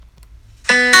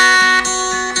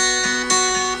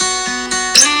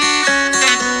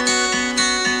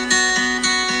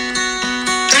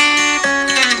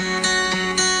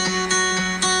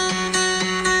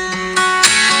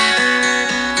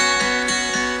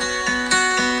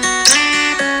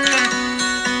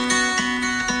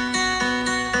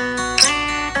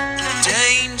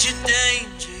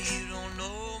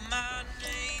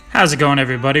How's it going,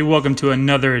 everybody? Welcome to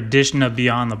another edition of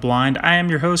Beyond the Blind. I am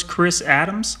your host, Chris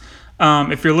Adams.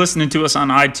 If you're listening to us on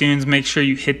iTunes, make sure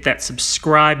you hit that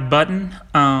subscribe button.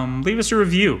 Leave us a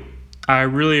review. I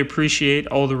really appreciate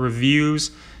all the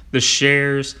reviews, the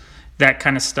shares, that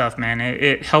kind of stuff, man.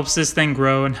 It helps this thing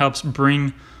grow and helps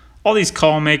bring all these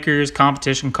call makers,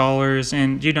 competition callers,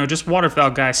 and, just waterfowl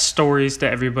guys' stories to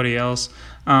everybody else.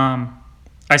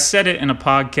 I said it in a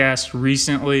podcast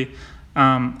recently.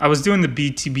 I was doing the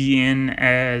BTBN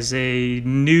as a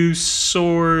news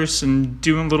source and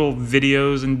doing little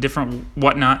videos and different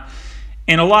whatnot.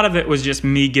 And a lot of it was just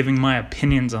me giving my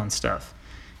opinions on stuff.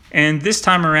 And this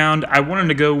time around, I wanted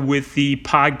to go with the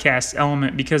podcast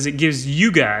element because it gives you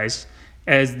guys,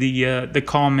 as the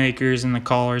call makers and the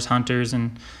callers, hunters,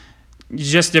 and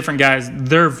just different guys,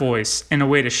 their voice and a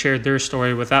way to share their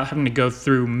story without having to go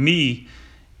through me.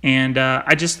 And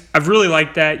I've really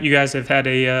liked that. You guys have had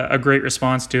a great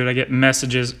response to it. I get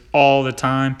messages all the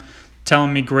time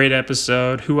telling me great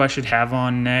episode, who I should have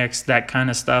on next, that kind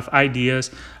of stuff,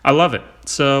 ideas. I love it.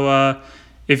 So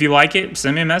if you like it,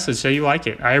 send me a message. Say you like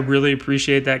it. I really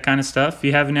appreciate that kind of stuff. If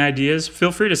you have any ideas,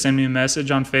 feel free to send me a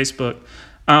message on Facebook.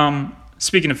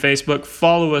 Speaking of Facebook,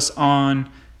 follow us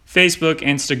on Facebook,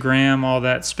 Instagram, all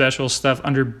that special stuff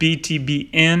under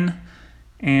BTBN.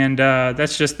 And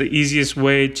that's just the easiest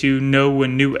way to know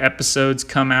when new episodes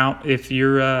come out. If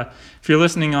you're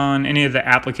listening on any of the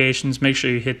applications, make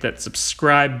sure you hit that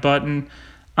subscribe button.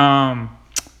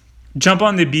 Jump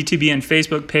on the BTBN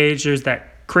Facebook page. There's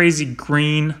that crazy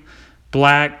green,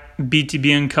 black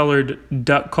BTBN colored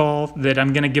duck call that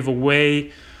I'm going to give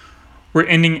away. We're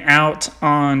ending out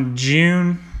on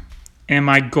June, and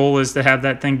my goal is to have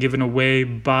that thing given away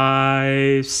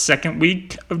by second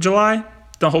week of July.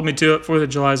 Don't hold me to it. 4th of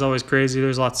July is always crazy.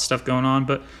 There's lots of stuff going on.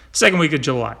 But second week of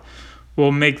July,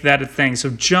 we'll make that a thing.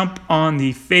 So jump on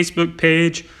the Facebook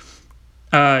page.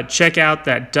 Check out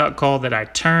that duck call that I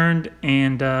turned.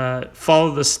 And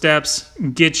follow the steps.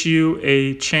 Get you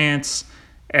a chance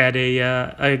at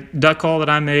a duck call that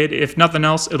I made. If nothing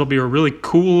else, it'll be a really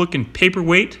cool-looking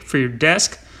paperweight for your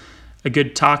desk. A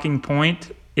good talking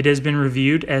point. It has been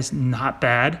reviewed as not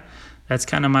bad. That's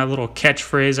kind of my little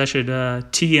catchphrase. I should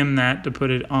TM that to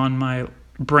put it on my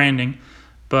branding.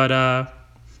 But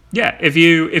yeah, if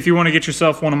you want to get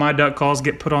yourself one of my duck calls,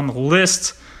 get put on the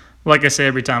list. Like I say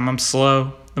every time, I'm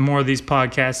slow. The more of these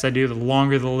podcasts I do, the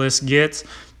longer the list gets.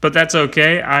 But that's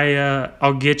okay.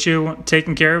 I'll get you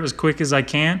taken care of as quick as I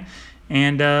can,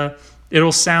 and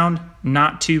it'll sound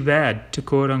not too bad, to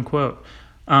quote unquote.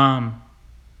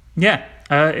 Yeah.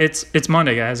 It's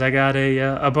Monday, guys. I got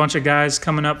a bunch of guys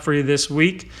coming up for you this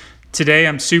week. Today,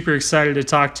 I'm super excited to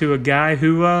talk to a guy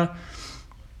who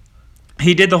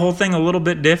he did the whole thing a little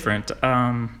bit different.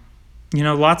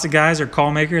 Lots of guys are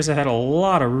call makers. I had a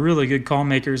lot of really good call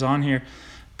makers on here,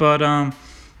 but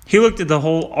he looked at the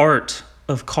whole art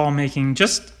of call making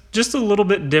just a little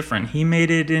bit different. He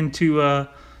made it into a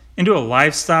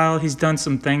lifestyle. He's done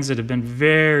some things that have been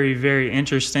very, very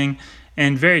interesting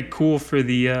and very cool for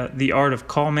the art of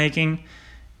call making.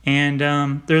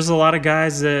 And there's a lot of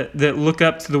guys that look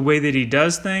up to the way that he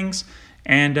does things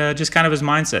and just kind of his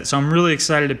mindset. So I'm really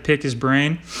excited to pick his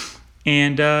brain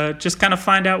and just kind of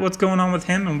find out what's going on with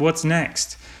him and what's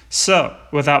next. So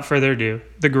without further ado,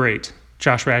 the great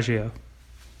Josh Raggio.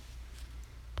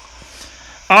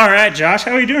 All right, Josh,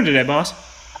 how are you doing today, boss?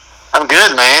 I'm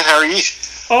good, man. How are you?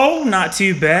 Oh, not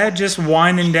too bad. Just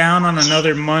winding down on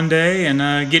another Monday and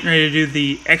getting ready to do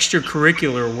the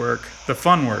extracurricular work, the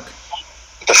fun work.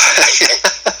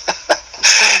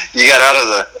 You got out of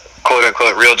the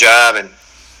quote-unquote real job and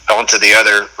onto the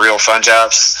other real fun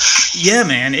jobs? Yeah,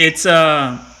 man.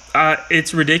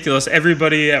 It's ridiculous.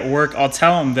 Everybody at work, I'll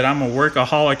tell them that I'm a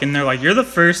workaholic, and they're like, you're the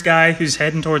first guy who's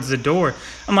heading towards the door.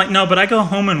 I'm like, no, but I go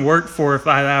home and work 4 or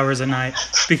 5 hours a night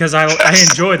because I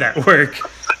enjoy that work.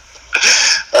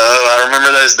 I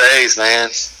remember those days, man.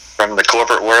 From the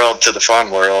corporate world to the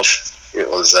fun world, it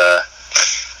was.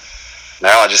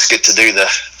 Now I just get to do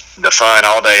the fun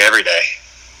all day, every day.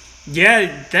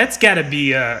 Yeah, that's gotta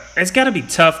be it's gotta be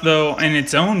tough though in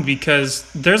its own, because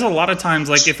there's a lot of times,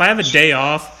 like if I have a day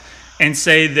off and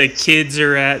say the kids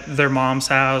are at their mom's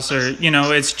house, or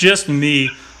it's just me,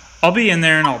 I'll be in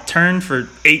there and I'll turn for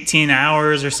 18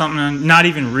 hours or something and not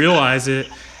even realize it.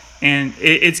 And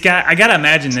I gotta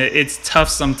imagine that it's tough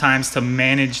sometimes to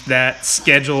manage that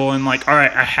schedule and like, all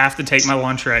right, I have to take my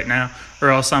lunch right now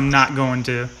or else I'm not going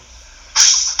to.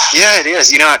 Yeah, it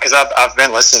is. Because I've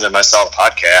been listening to most all the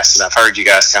podcasts, and I've heard you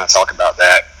guys kind of talk about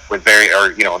that with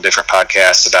on different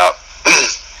podcasts about,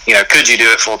 could you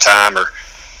do it full time, or,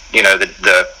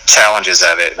 the challenges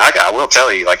of it. And I will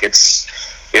tell you, like, it's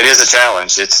it is a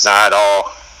challenge. It's not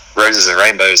all roses and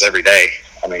rainbows every day.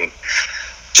 I mean,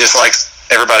 just like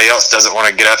everybody else doesn't want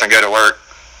to get up and go to work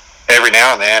every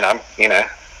now and then, I'm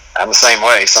the same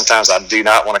way. Sometimes I do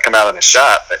not want to come out of the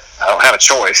shop, but I don't have a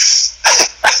choice.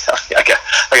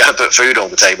 I got to put food on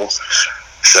the table.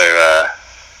 So,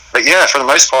 but yeah, for the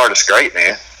most part, it's great,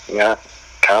 man.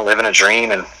 Kind of living a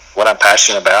dream and what I'm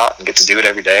passionate about, and get to do it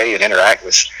every day and interact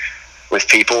with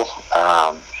people.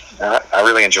 I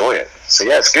really enjoy it. So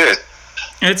yeah, it's good.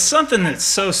 It's something that's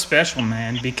so special,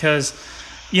 man, because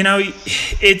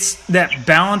it's that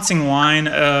balancing line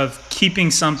of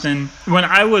keeping something. When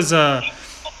I was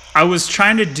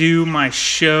trying to do my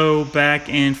show back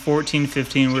in 14,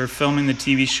 15. We were filming the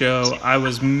TV show. I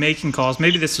was making calls.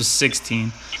 Maybe this was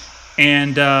 16.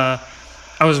 And I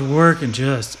was working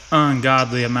just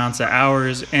ungodly amounts of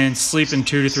hours and sleeping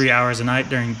 2 to 3 hours a night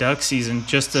during duck season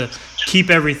just to keep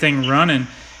everything running.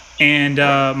 And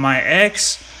my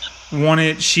ex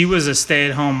she was a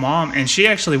stay-at-home mom, and she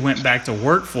actually went back to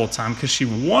work full-time because she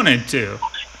wanted to.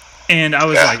 And I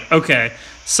was like, okay,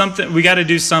 we got to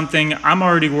do something. I'm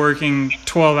already working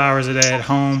 12 hours a day at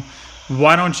home.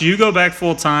 Why don't you go back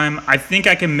full-time? I think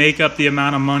I can make up the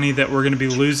amount of money that we're going to be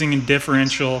losing in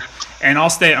differential, and I'll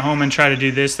stay at home and try to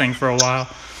do this thing for a while.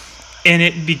 And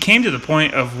it became to the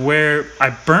point of where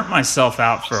I burnt myself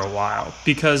out for a while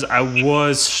because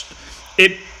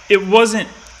it wasn't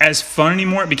as fun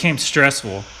anymore. It became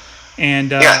stressful.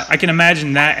 And I can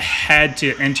imagine that had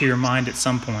to enter your mind at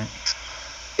some point.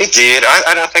 It did.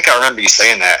 I don't think I remember you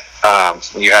saying that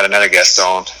when you had another guest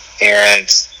on. And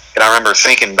I remember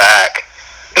thinking back,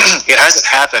 it hasn't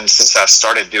happened since I've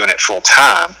started doing it full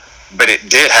time, but it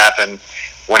did happen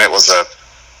when it was a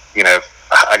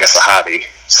hobby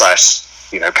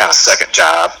 / kind of second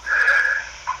job.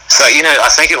 So, I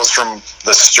think it was from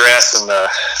the stress and the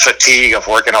fatigue of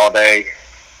working all day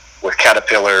with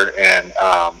Caterpillar, and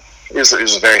it was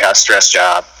a very high stress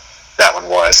job. That one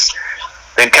was.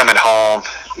 Then coming home,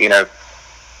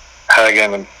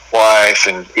 hugging wife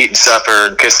and eating supper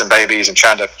and kissing babies and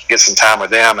trying to get some time with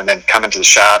them, and then coming to the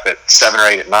shop at 7 or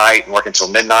 8 at night and working till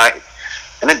midnight,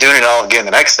 and then doing it all again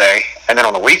the next day, and then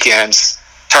on the weekends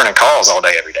turning calls all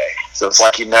day every day. So it's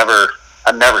like I never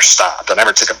stopped. I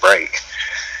never took a break.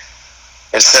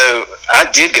 And so I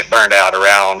did get burned out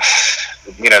around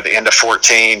the end of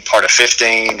 14, part of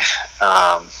 15.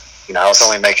 I was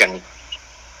only making,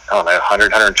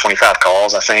 100, 125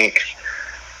 calls, I think.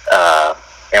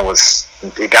 And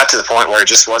it got to the point where it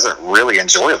just wasn't really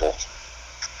enjoyable.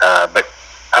 But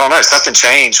I don't know, something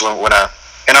changed when I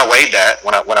weighed that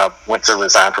when I went to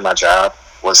resign from my job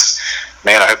was,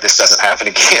 man, I hope this doesn't happen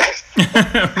again.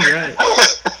 Right.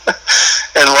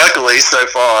 And luckily, so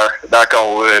far, knock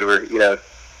on wood, we're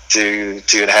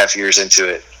 2.5 years into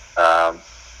it.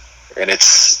 And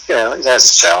it's, it has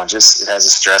its challenges, it has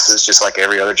its stresses, just like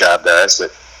every other job does.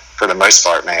 But for the most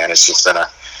part, man, it's just been a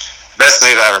best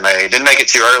move I ever made. Didn't make it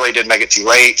too early, didn't make it too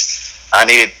late. I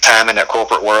needed time in that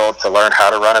corporate world to learn how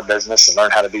to run a business and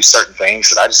learn how to do certain things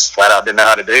that I just flat out didn't know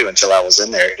how to do until I was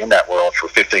in that world for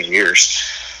 15 years.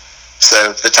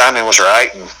 So the timing was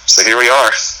right, and so here we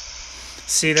are.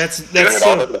 See, that's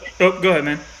so. Oh, go ahead,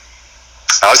 man.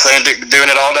 I was saying doing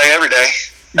it all day, every day.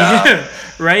 Yeah,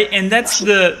 right. And that's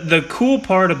the cool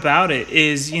part about it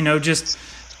is, just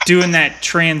doing that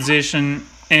transition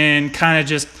and kind of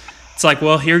just, it's like,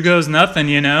 well, here goes nothing,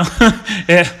 yeah,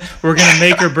 we're going to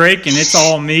make or break and it's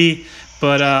all me.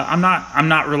 But I'm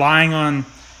not relying on,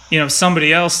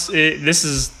 somebody else. This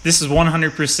is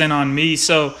 100% on me.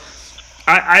 So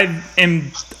I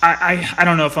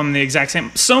don't know if I'm the exact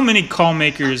same. So many call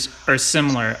makers are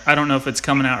similar. I don't know if it's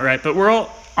coming out right, but we're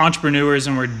all entrepreneurs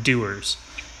and we're doers.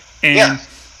 And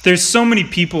there's so many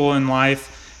people in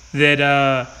life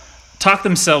that talk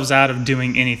themselves out of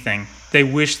doing anything. They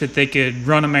wish that they could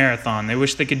run a marathon. They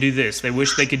wish they could do this. They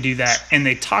wish they could do that. And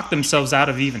they talk themselves out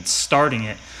of even starting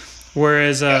it.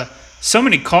 Whereas so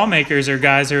many call makers are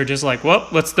guys who are just like, well,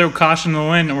 let's throw caution to the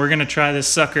wind and we're going to try this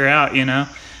sucker out,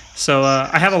 So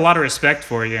I have a lot of respect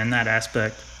for you in that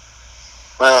aspect.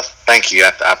 Well, thank you.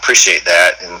 I appreciate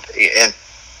that. And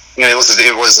it was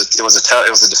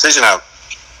a decision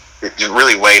it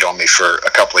really weighed on me for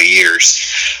a couple of years.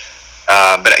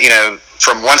 But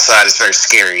from one side, it's very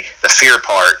scary. The fear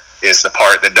part is the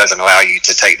part that doesn't allow you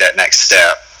to take that next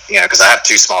step. Because I have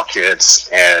 2 small kids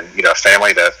and a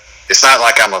family that it's not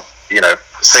like I'm a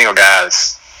single guy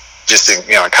that's just in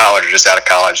college or just out of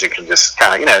college that can just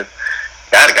kind of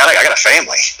I got a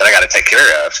family that I got to take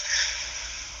care of.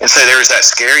 And so there was that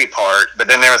scary part, but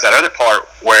then there was that other part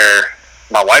where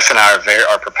my wife and I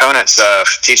are proponents of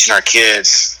teaching our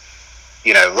kids,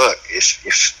 look,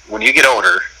 if when you get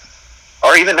older,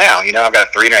 or even now, I've got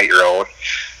a 3 and 8 year old.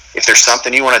 If there's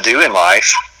something you want to do in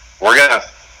life, we're gonna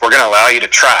allow you to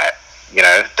try it.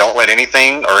 Don't let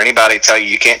anything or anybody tell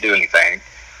you can't do anything.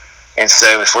 And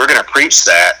so if we're going to preach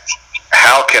that,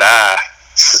 how could I,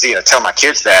 tell my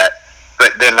kids that,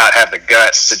 but then not have the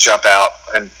guts to jump out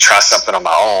and try something on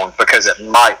my own because it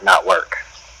might not work?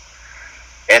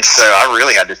 And so I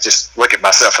really had to just look at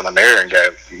myself in the mirror and go,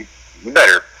 you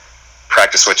better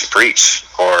practice what you preach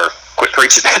or quit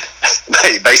preaching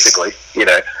it, basically,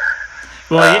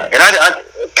 Well, and I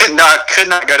could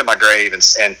not go to my grave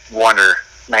and wonder,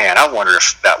 man, I wonder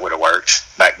if that would have worked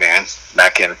back then,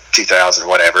 back in 2000,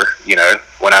 whatever,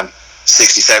 when I'm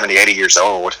 60, 70, 80 years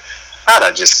old, I'd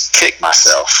have just kicked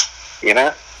myself,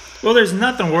 Well, there's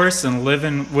nothing worse than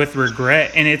living with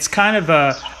regret. And it's kind of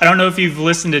I don't know if you've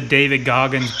listened to David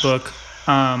Goggins' book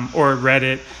or read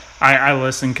it. I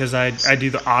listen because I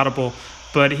do the Audible.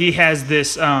 But he has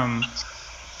this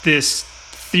this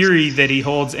theory that he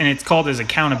holds, and it's called his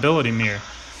accountability mirror.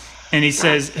 And he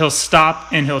says he'll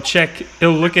stop and he'll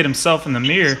look at himself in the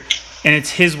mirror, and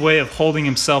it's his way of holding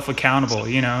himself accountable,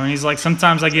 And he's like,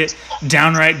 sometimes I get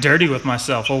downright dirty with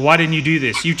myself. Well, why didn't you do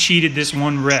this? You cheated this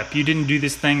one rep. You didn't do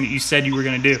this thing that you said you were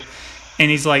going to do.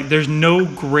 And he's like, there's no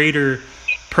greater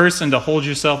person to hold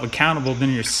yourself accountable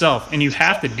than yourself. And you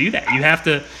have to do that. You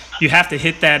have to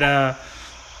hit that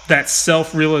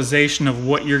self-realization of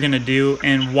what you're going to do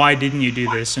and why didn't you do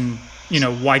this, and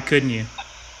why couldn't you?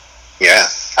 Yeah,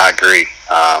 I agree.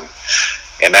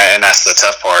 And that's the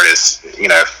tough part is,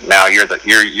 now you're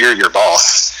your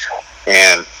boss,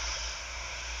 and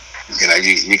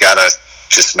you gotta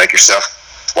just make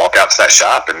yourself walk out to that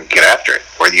shop and get after it,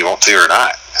 whether you want to or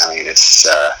not. I mean,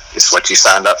 it's what you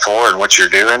signed up for and what you're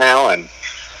doing now, and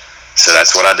so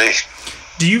that's what I do.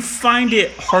 Do you find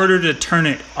it harder to turn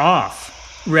it off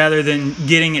rather than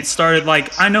getting it started?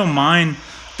 Like, I know mine,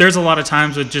 there's a lot of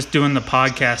times with just doing the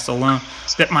podcast alone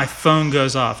that my phone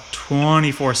goes off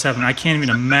 24/7. I can't even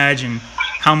imagine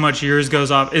how much yours goes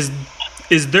off. Is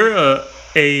there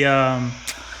a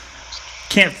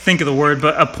can't think of the word,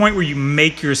 but a point where you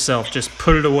make yourself just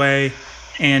put it away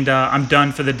and I'm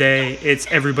done for the day, it's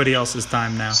everybody else's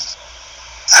time now?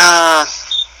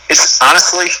 It's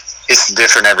honestly, it's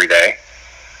different every day.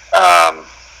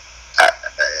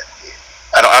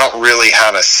 I don't really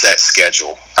have a set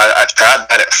schedule. I tried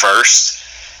that at first,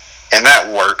 and that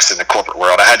works in the corporate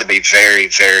world. I had to be very,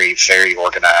 very, very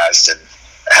organized and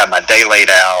have my day laid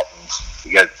out.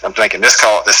 I'm making this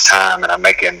call at this time, and I'm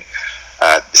making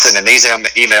sending these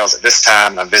emails at this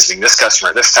time, and I'm visiting this customer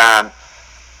at this time.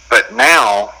 But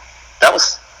now, that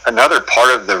was another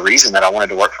part of the reason that I wanted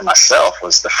to work for myself,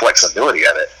 was the flexibility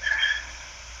of it.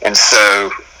 And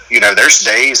so, there's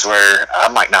days where I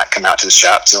might not come out to the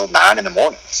shop till 9 in the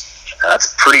morning.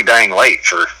 That's pretty dang late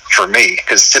for me,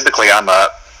 because typically I'm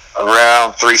up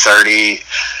around 3:30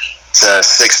 to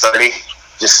 6:30.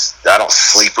 Just, I don't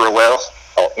sleep real well,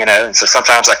 and so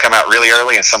sometimes I come out really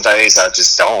early, and some days I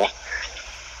just don't.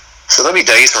 So there'll be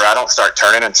days where I don't start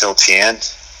turning until 10.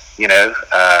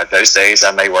 Those days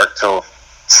I may work till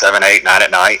 7, 8, 9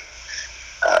 at night.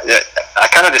 I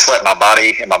kind of just let my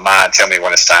body and my mind tell me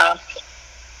when it's time.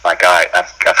 Like, all right,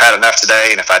 I've had enough today,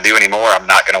 and if I do any more, I'm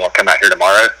not going to want to come out here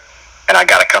tomorrow, and I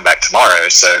got to come back tomorrow.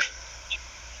 So,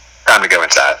 time to go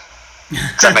inside.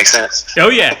 Does that make sense? Oh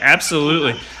yeah,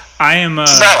 absolutely. I am.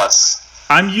 Balance.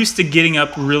 I'm used to getting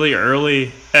up really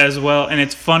early as well, and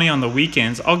it's funny on the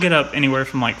weekends. I'll get up anywhere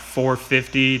from like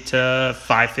 4:50 to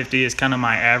 5:50 is kind of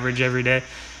my average every day,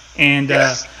 and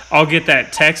Yes. I'll get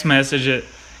that text message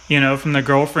from the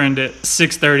girlfriend at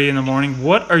 6:30 in the morning.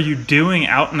 What are you doing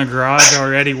out in the garage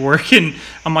already working?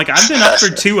 I'm like, I've been up for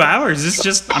 2 hours. It's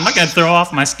just, I'm not going to throw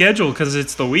off my schedule because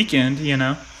it's the weekend,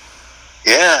 Yeah,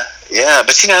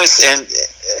 but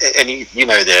and you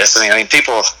know this. I mean,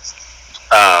 people.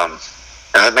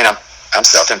 I'm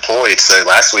self-employed, so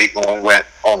last week when we went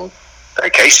on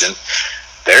vacation,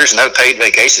 there's no paid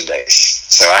vacation days,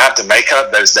 so I have to make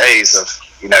up those days of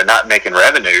not making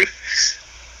revenue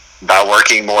by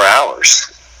working more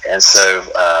hours. And so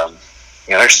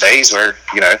there's days where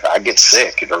I get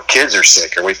sick, or kids are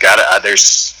sick, or we've got to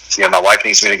there's my wife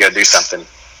needs me to go do something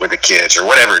with the kids or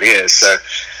whatever it is. So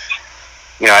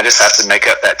I just have to make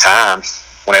up that time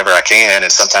whenever I can,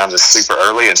 and sometimes it's super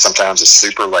early and sometimes it's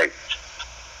super late.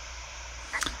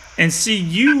 And see,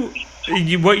 you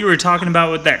what you were talking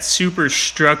about with that super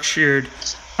structured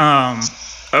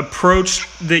approach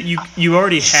that you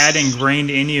already had ingrained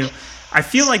in you, I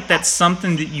feel like that's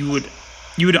something that you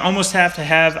would almost have to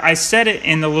have. I said it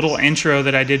in the little intro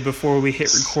that I did before we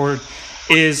hit record,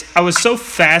 is I was so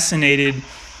fascinated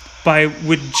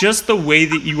with just the way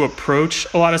that you approach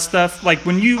a lot of stuff. Like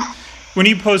when you when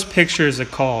you post pictures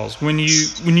of calls, when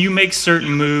you make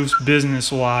certain moves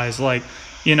business wise, like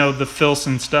the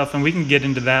Filson stuff, and we can get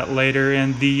into that later,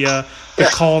 and the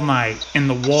call night and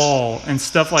the wall and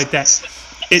stuff like that.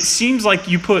 It seems like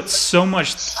you put so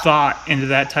much thought into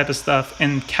that type of stuff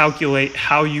and calculate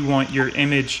how you want your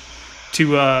image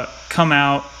to come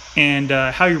out and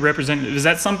how you represent it. Is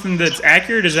that something that's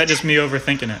accurate, or is that just me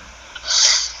overthinking it?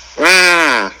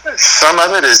 Some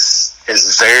of it is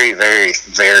very, very,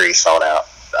 very thought out.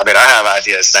 I mean, I have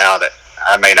ideas now that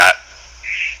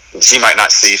you might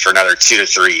not see for another 2 to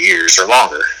 3 years or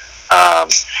longer.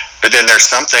 But then there's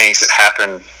some things that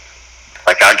happen,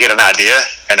 like I get an idea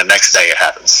and the next day it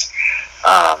happens.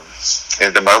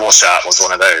 And the mobile shop was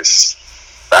one of those.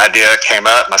 The idea came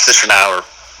up. My sister and I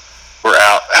were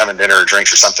out having dinner or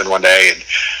drinks or something one day, and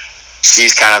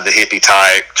she's kind of the hippie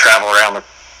type, travel around the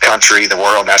country, the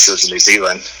world. Now she lives in New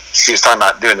Zealand. She was talking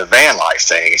about doing the van life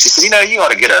thing, and she said, you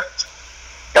ought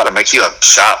to make you a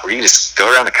shop where you just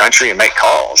go around the country and make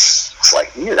calls. It's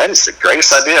like, that is the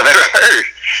greatest idea I've ever heard.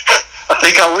 I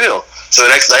think I will. So the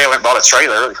next day I went and bought a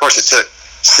trailer. Of course, it took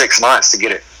 6 months to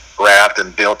get it wrapped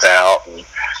and built out and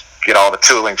get all the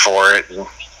tooling for it.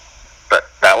 But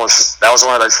that was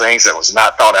one of those things that was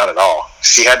not thought out at all.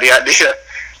 She had the idea,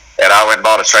 and I went and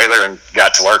bought a trailer and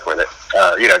got to work with it,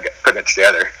 putting it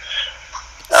together.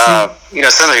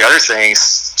 Some of the other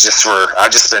things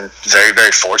I've just been very,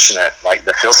 very fortunate. Like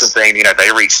the Filson thing,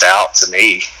 they reached out to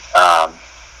me,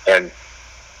 and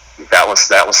that's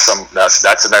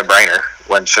a no-brainer.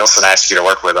 When Filson asked you to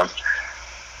work with them,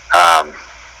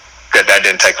 that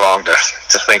didn't take long to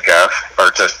think of,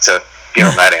 or to give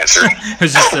them that answer. It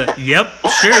was just yep,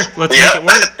 sure, let's make it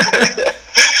work.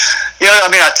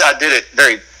 I did it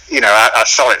very, I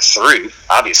thought it through,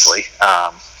 obviously.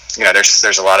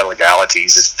 There's a lot of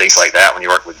legalities and things like that when you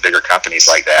work with bigger companies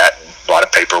like that, and a lot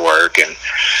of paperwork, and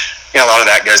a lot of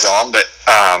that goes on. But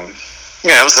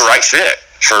it was the right fit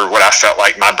for what I felt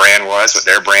like my brand was, what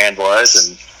their brand was,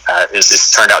 and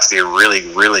this turned out to be a really,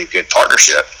 really good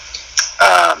partnership.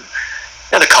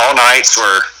 The call nights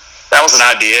that was an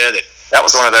idea that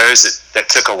was one of those that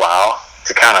took a while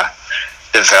to kind of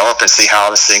develop and see how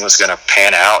this thing was going to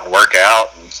pan out and work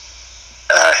out. And,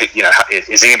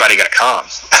 is anybody going to come?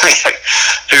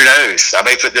 Who knows? I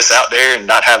may put this out there and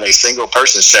not have a single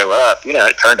person show up.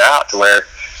 It turned out to where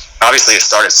obviously it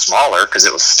started smaller because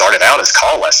it was started out as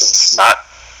call lessons, not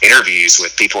interviews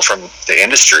with people from the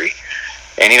industry.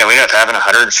 And, we ended up having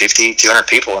 150, 200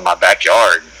 people in my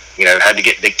backyard. Had to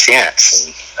get big tents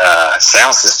and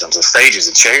sound systems and stages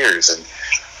and chairs, and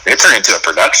it turned into a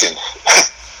production.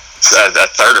 It's a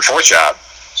third or fourth job.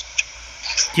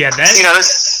 Yeah,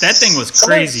 that thing was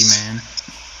crazy, man.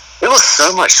 It was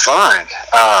so much fun.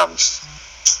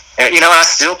 And I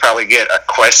still probably get a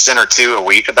question or two a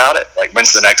week about it, like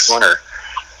when's the next one, or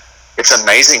it's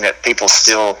amazing that people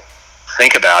still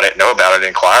think about it, know about it,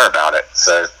 inquire about it.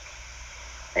 So,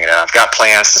 I've got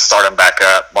plans to start them back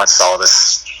up once all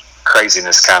this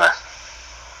craziness kind of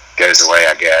goes away,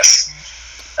 I guess.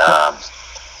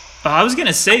 I was going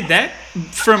to say that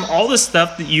from all the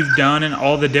stuff that you've done and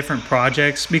all the different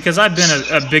projects, because I've been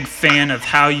a big fan of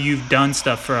how you've done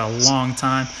stuff for a long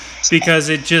time, because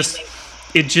it just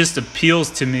appeals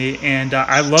to me, and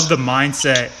I love the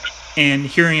mindset and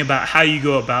hearing about how you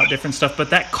go about different stuff.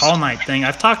 But that call night thing,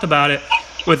 I've talked about it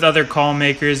with other call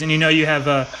makers, and you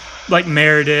have like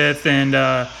Meredith and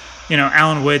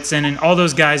Alan Whitson, and all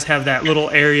those guys have that little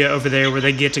area over there where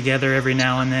they get together every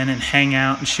now and then and hang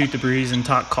out and shoot the breeze and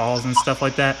talk calls and stuff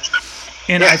like that.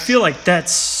 And I feel like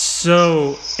that's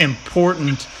so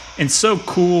important and so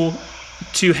cool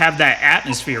to have that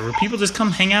atmosphere where people just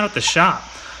come hang out at the shop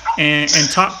and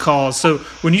talk calls. So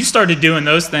when you started doing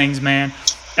those things, man,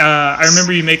 I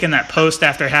remember you making that post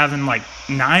after having like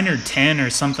 9 or 10 or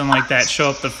something like that show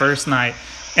up the first night,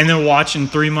 and then watching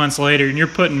 3 months later, and you're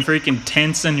putting freaking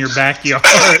tents in your backyard.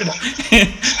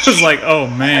 It was like, oh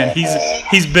man,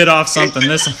 he's bit off something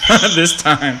this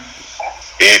time.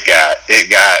 It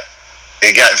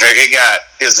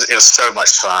was so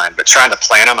much fun, but trying to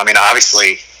plan them.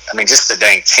 Just the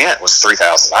dang tent was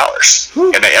 $3,000,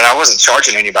 and I wasn't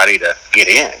charging anybody to get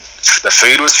in. The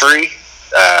food was free,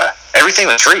 everything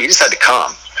was free. You just had to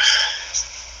come.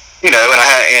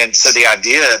 And so the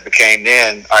idea became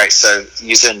then, all right, so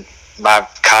using my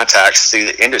contacts through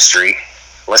the industry,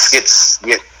 let's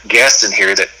get guests in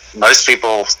here that most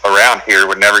people around here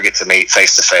would never get to meet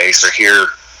face to face or hear,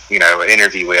 an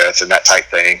interview with and that type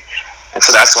thing. And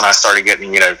so that's when I started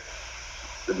getting,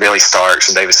 Billy Starks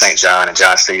and David St. John and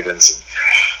John Stevens and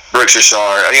Brooks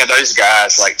Richard, those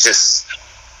guys, like, just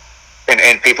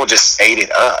and people just ate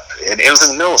it up. And it was in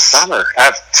the middle of summer. I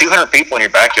have 200 people in your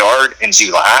backyard in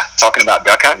July talking about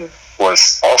duck hunting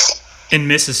was awesome. In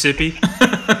Mississippi.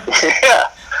 Yeah,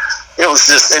 it was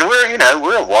just, and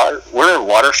we're a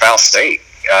waterfowl state,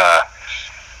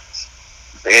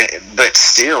 but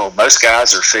still, most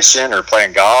guys are fishing or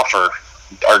playing golf or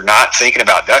are not thinking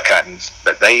about duck hunting.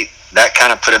 But that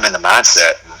kind of put them in the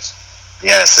mindset. And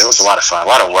yes, it was a lot of fun, a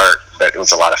lot of work, but it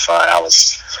was a lot of fun. I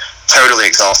was totally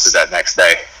exhausted that next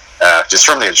day, just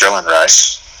from the adrenaline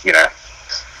rush,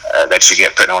 that you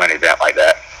get putting on an event like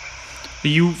that.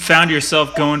 You found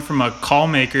yourself going from a call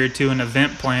maker to an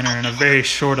event planner in a very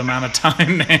short amount of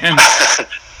time, man.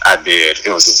 I did.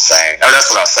 It was insane. Oh, that's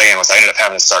what I was saying. I ended up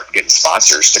having to start getting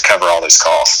sponsors to cover all those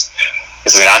costs.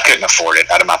 Because I couldn't afford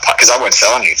it out of my pocket. Because I wasn't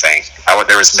selling anything.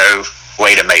 There was no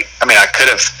way to make. I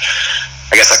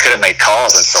guess I could have made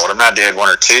calls and sold them. I did one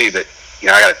or two, but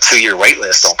I got a 2-year wait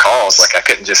list on calls. Like, I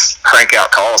couldn't just crank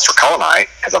out calls for call night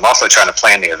because I'm also trying to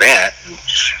plan the event. And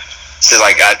so,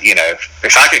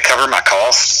 if I could cover my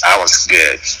costs, I was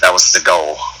good. That was the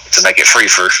goal, to make it free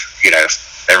for,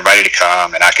 everybody to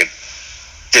come, and I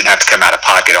didn't have to come out of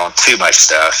pocket on too much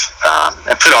stuff,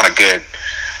 and put on a good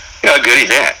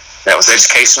event that was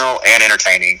educational and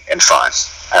entertaining and fun.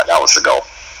 That was the goal.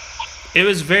 It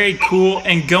was very cool.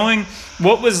 And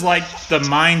what was like the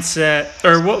mindset,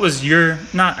 or what was your,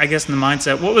 not I guess in the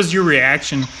mindset, what was your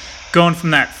reaction going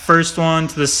from that first one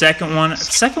to the second one? The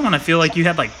second one, I feel like you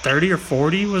had like 30 or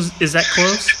 40. Is that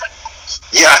close?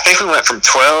 Yeah, I think we went from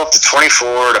 12 to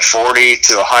 24 to 40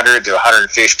 to 100 to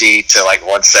 150 to like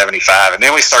 175. And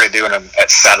then we started doing them at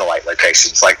satellite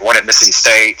locations, like one at Mississippi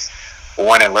State,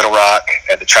 one in Little Rock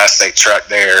at the Tri-State Truck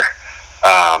there,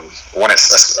 one at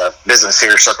a business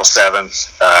here, Circle 7.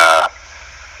 So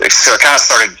it kind of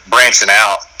started branching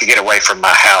out to get away from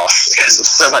my house because it was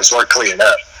so much work cleaning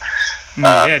up.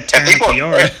 Tearing up the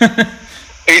yard.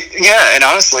 And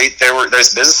honestly, there were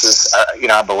those businesses,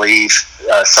 I believe,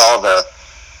 saw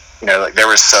there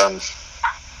was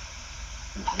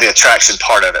the attraction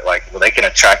part of it. Like, well, they can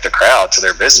attract a crowd to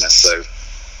their business, so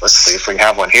let's see if we can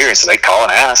have one here. And so they'd call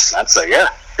and ask, and I'd say, yeah,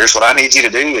 here's what I need you to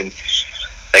do, and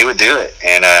they would do it.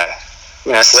 And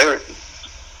so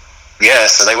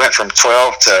they went from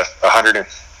 12 to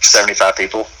 175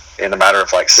 people in a matter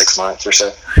of like 6 months or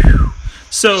so.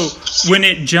 So when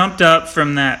it jumped up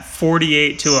from that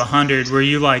 48 to 100, were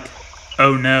you like,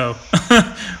 oh no,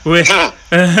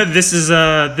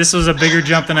 this was a bigger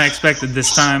jump than I expected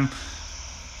this time?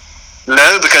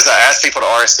 No, because I asked people to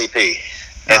RSVP.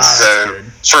 And so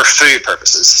for food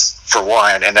purposes, for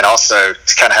one, and then also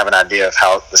to kind of have an idea of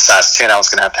how the size tent I was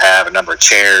going to have, a number of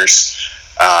chairs,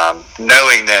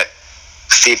 knowing that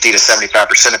 50 to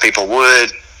 75% of people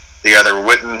would, the other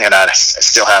wouldn't, and I'd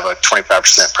still have a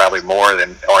 25% probably more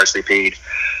than RSVP'd.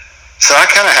 So I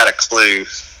kind of had a clue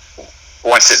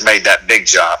once it made that big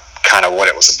jump, kind of what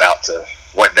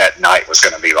that night was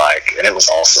going to be like, and it was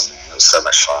awesome. It was so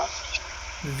much fun.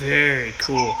 Very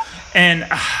cool. And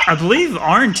I believe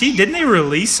R&T, didn't they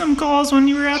release some calls when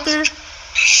you were out there?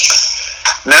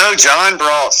 No, John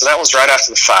brought, so that was right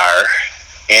after the fire,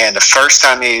 and the first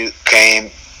time he came,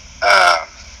 I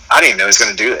didn't even know he was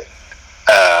going to do it.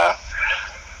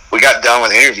 We got done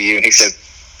with the interview, and he said,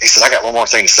 I got one more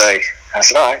thing to say. I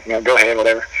said, all right, go ahead,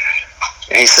 whatever.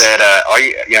 And he said,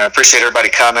 appreciate everybody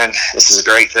coming. This is a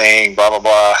great thing, blah, blah,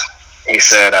 blah. He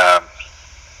said,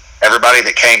 everybody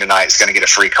that came tonight is going to get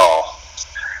a free call.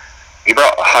 He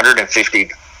brought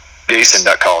 150 goose and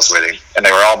duck calls with him, and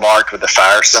they were all marked with the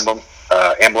fire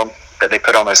emblem that they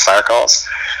put on those fire calls.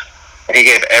 And he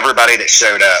gave everybody that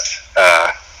showed up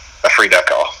a free duck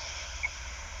call.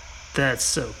 That's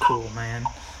so cool, man.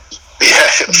 Yeah.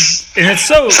 And it's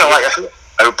so like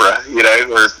Oprah,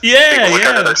 or people look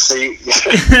under their seat.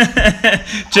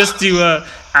 Just to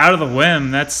out of the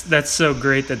whim. That's so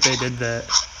great that they did that.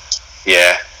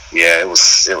 Yeah, it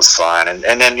was fun, and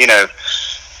then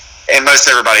and most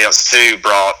everybody else too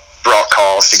brought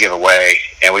calls to give away,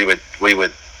 and we would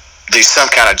do some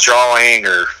kind of drawing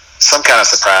or some kind of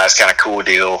surprise, kind of cool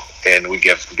deal, and we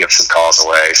give some calls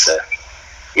away. So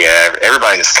yeah,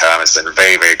 everybody that's come has been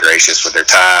very, very gracious with their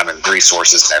time and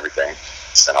resources and everything.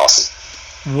 It's been awesome.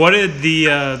 What did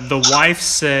the wife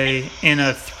say in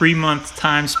a 3-month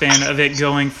time span of it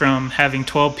going from having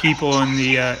 12 people in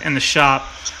the shop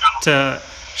to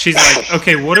she's like,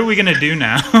 okay, what are we gonna do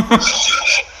now?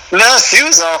 No, she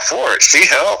was all for it. She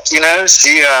helped. She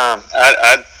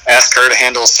I asked her to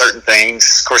handle certain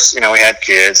things. Of course, we had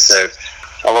kids, so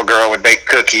a little girl would bake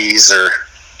cookies, or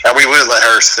we would let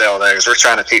her sell those. We're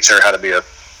trying to teach her how to be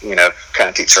kind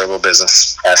of teach her a little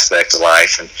business aspect of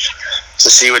life, and So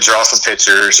she would draw some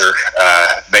pictures or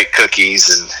bake cookies,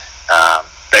 and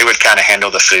they would kind of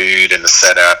handle the food and the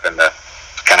setup and the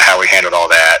kind of how we handled all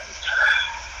that.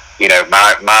 You know,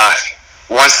 my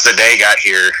once the day got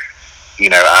here, you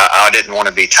know, I didn't want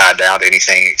to be tied down to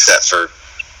anything except for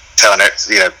telling it,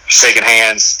 you know, shaking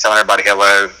hands, telling everybody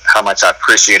hello, how much I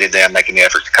appreciated them making the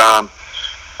effort to come,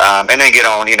 and then get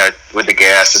on, you know, with the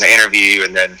guests and the interview,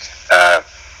 and then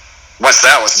once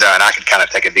that was done, I could kind of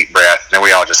take a deep breath, and then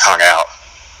we all just hung out,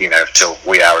 you know, till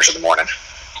wee hours of the morning.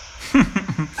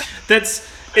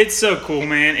 It's so cool,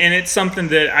 man, and it's something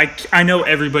that I know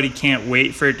everybody can't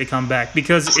wait for it to come back,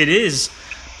 because it's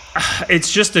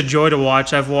just a joy to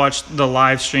watch. I've watched the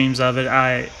live streams of it.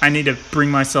 I need to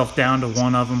bring myself down to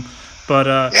one of them, but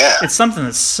It's something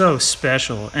that's so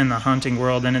special in the hunting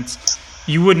world, and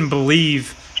you wouldn't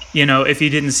believe, you know, if you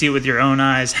didn't see it with your own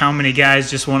eyes, how many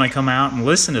guys just want to come out and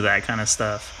listen to that kind of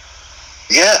stuff.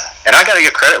 Yeah, and I got to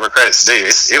give credit where credit's due.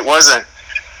 It wasn't.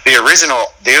 The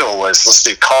original deal was, let's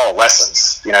do call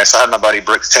lessons. You know, so I had my buddy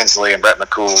Brooks Tinsley and Brett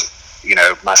McCool, you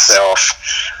know, myself,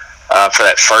 for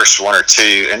that first one or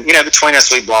two. And, you know, between us,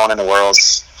 we'd blown in the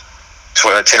worlds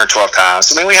 10 or 12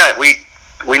 times. I mean,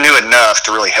 we knew enough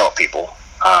to really help people.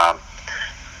 But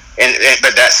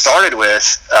that started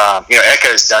with, you know,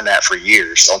 Echo's done that for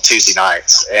years on Tuesday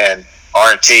nights. And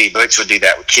R&T, Butch would do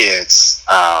that with kids.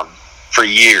 For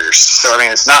years. So, I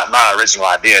mean, it's not my original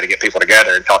idea to get people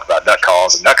together and talk about duck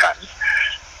calls and duck hunting.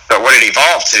 But what it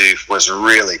evolved to was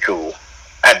really cool.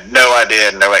 I had no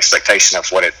idea, no expectation of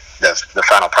what the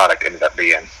final product ended up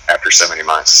being after so many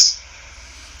months.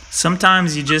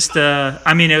 Sometimes you just,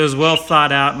 I mean, it was well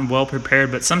thought out and well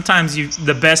prepared, but sometimes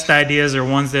the best ideas are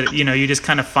ones that, you know, you just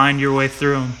kind of find your way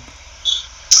through them.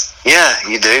 Yeah,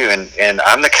 you do. And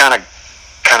I'm the kind of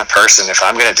person, if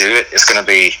I'm going to do it, it's going to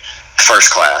be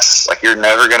first class. Like, you're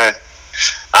never gonna,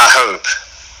 I hope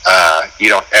you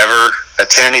don't ever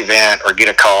attend an event or get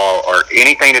a call or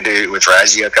anything to do with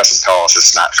Raggio Custom Calls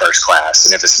that's not first class.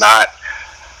 And if it's not,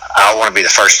 I want to be the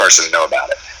first person to know about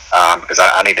it, because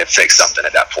I need to fix something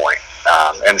at that point.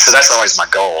 And so that's always my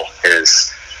goal,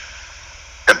 is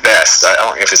the best.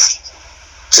 If it's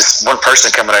just one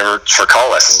person coming over for call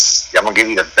lessons, I'm gonna give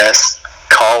you the best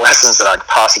call lessons that I could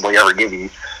possibly ever give you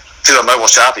to a mobile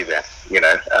shop event. You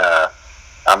know,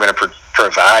 I'm going to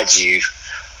provide you,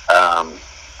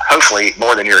 hopefully,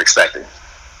 more than you're expecting.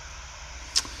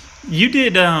 You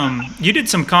did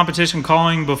some competition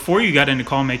calling before you got into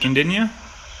call making, didn't you?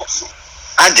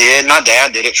 I did. My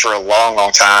dad did it for a long,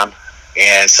 long time,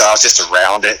 and so I was just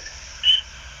around it.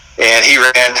 And he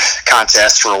ran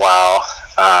contests for a while,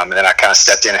 and then I kind of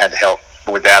stepped in and had to help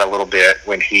with that a little bit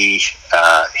when he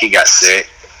got sick.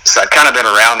 So I'd kind of been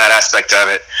around that aspect of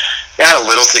it. I had a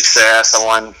little success. I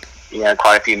won, you know,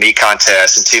 quite a few meat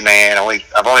contests and 2-man. I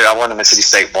won the Mississippi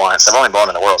State once. I've only blown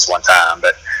in the worlds one time,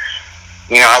 but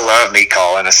you know, I love meat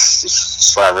calling. It's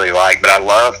just what I really like. But I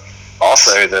love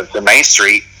also the Main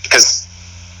Street, because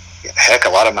heck, a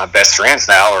lot of my best friends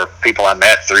now are people I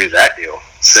met through that deal.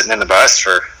 Sitting in the bus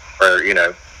for you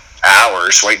know,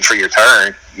 hours waiting for your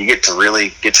turn, you get to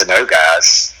really get to know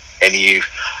guys, and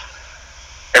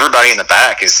everybody in the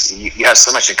back you have so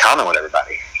much in common with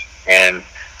everybody. And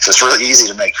so it's really easy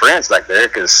to make friends back there,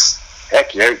 because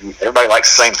heck, everybody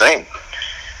likes the same thing.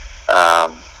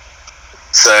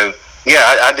 So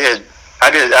yeah, I did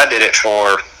it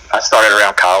I started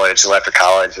around college, left for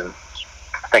college, and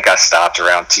I think I stopped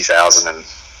around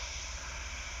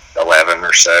 2011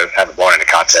 or so. Haven't won any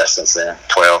contests since then,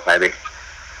 12 maybe.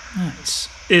 Nice.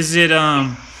 Is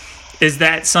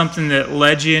that something that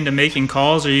led you into making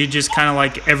calls, or are you just kind of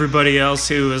like everybody else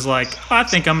who was like, oh, I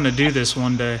think I'm going to do this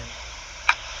one day?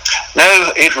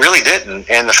 No, it really didn't.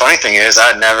 And the funny thing is,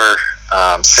 I'd never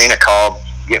seen a call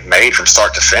get made from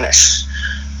start to finish,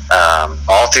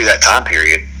 all through that time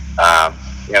period.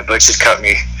 You know, Butch had cut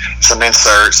me some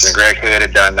inserts, and Greg Hood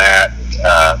had done that,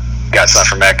 got some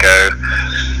from Echo.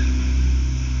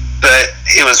 But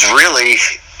it was really,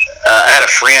 I had a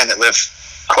friend that lived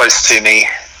close to me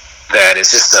that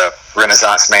is just a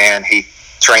Renaissance man. He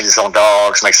trains his own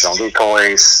dogs, makes his own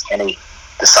decoys, and he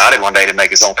decided one day to make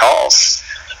his own calls.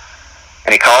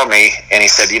 And he called me and he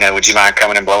said, you know, would you mind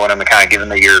coming and blowing them and kind of giving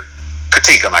me your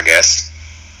critique them, I guess.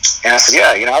 And I said,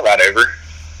 yeah, you know, I'll ride over.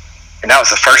 And that was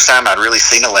the first time I'd really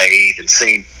seen a lathe and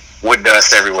seen wood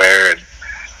dust everywhere.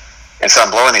 And so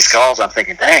I'm blowing these calls. I'm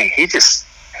thinking, dang, he just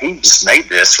made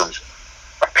this from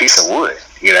a piece of wood,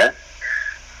 you know?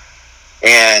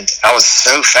 And I was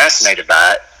so fascinated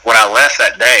by it. When I left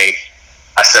that day,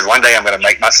 I said, one day I'm going to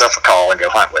make myself a call and go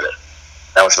hunt with it.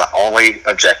 That was my only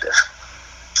objective.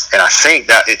 And I think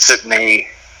that it took me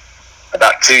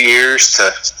about 2 years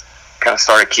to kind of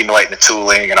started accumulating the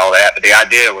tooling and all that. But the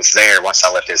idea was there once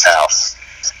I left his house.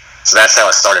 So that's how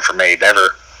it started for me.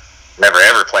 Never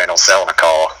ever planned on selling a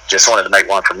call. Just wanted to make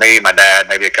one for me, my dad,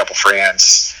 maybe a couple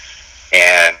friends,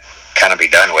 and kind of be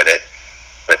done with it.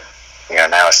 But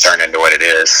now it's turned into what it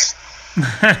is.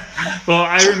 Well,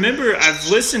 I remember I've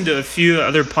listened to a few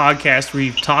other podcasts where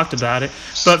you've talked about it,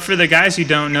 but for the guys who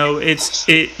don't know,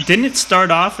 didn't it start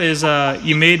off as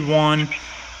you made one,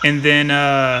 and then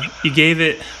you gave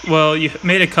it. Well, you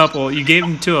made a couple. You gave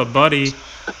them to a buddy,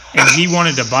 and he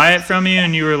wanted to buy it from you,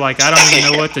 and you were like, I don't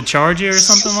even know what to charge you or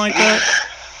something like that.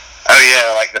 Oh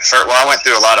yeah, like the first. Well, I went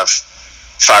through a lot of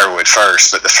firewood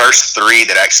first, but the first 3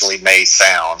 that actually made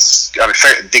sounds,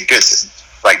 did good.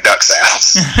 Like duck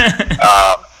sounds.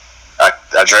 I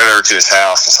drove over to his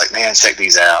house. I was like, man, check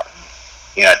these out.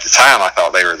 At the time, I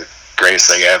thought they were the greatest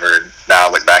thing ever. And now I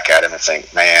look back at them and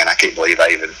think, man, I can't believe I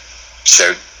even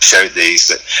showed these.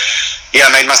 But yeah,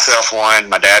 I made myself one,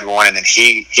 my dad one, and then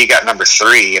he got number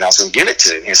 3, and I was going to give it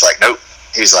to him. He's like, nope.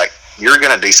 He's like, you're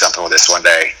going to do something with this one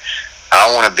day.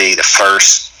 I want to be the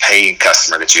first paying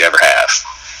customer that you ever have.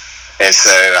 And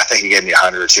so I think he gave me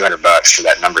 $100 or $200 for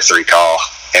that number 3 call.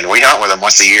 And we hunt with him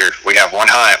once a year. We have one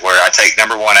hunt where I take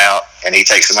number 1 out and he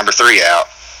takes the number 3 out.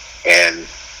 And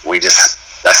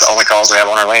that's the only calls we have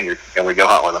on our lanyard, and we go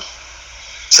hunt with them.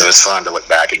 So it's fun to look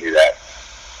back and do that.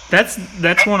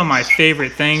 That's one of my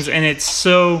favorite things. And it's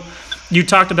so, you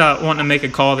talked about wanting to make a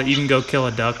call that you can go kill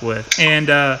a duck with.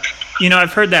 And,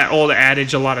 I've heard that old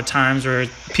adage a lot of times where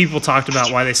people talked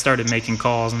about why they started making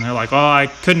calls, and they're like, oh, I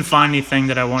couldn't find anything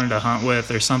that I wanted to hunt with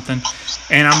or something.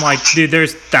 And I'm like, dude,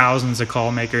 there's thousands of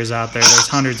call makers out there. There's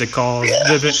hundreds of calls.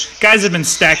 Guys have been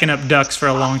stacking up ducks for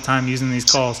a long time using these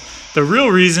calls. The real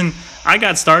reason I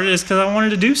got started is because I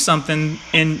wanted to do something,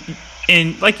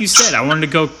 and like you said, I wanted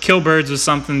to go kill birds with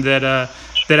something that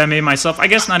I made myself. I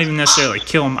guess not even necessarily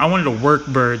kill them. I wanted to work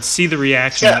birds, see the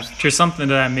reaction to something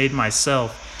that I made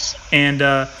myself. And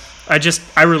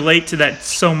I relate to that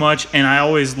so much, and I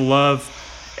always love.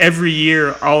 Every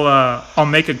year I'll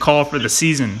make a call for the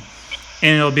season,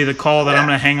 and it'll be the call that I'm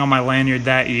going to hang on my lanyard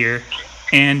that year.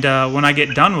 And when I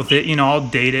get done with it, I'll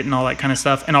date it and all that kind of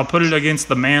stuff, and I'll put it against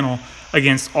the mantle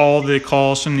against all the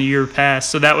calls from the year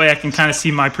past, so that way I can kind of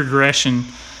see my progression.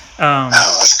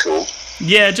 That's cool.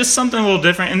 Yeah, just something a little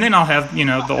different. And then I'll have,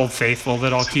 the Old Faithful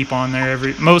that I'll keep on there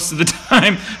most of the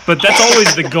time. But that's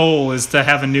always the goal, is to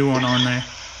have a new one on there.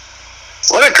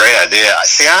 What a great idea.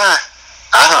 See, I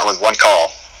hunt with one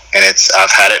call, and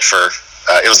I've had it for,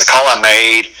 it was a call I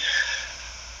made.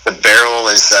 The barrel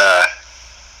is,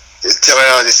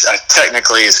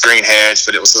 technically it's green hedge,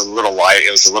 but it was a little light. It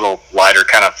was a little lighter,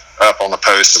 kind of up on the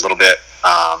post a little bit.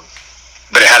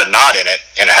 But it had a knot in it,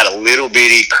 and it had a little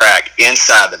bitty crack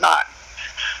inside the knot.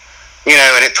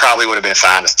 And it probably would have been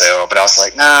fine to sell, but I was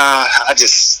like, nah,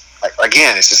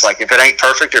 again, it's just like, if it ain't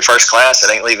perfect or first class,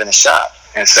 it ain't leaving the shop.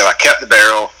 And so I kept the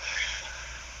barrel,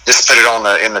 just put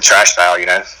it in the trash pile,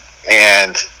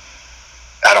 and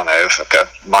I don't know,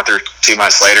 a month or 2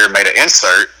 months later, made an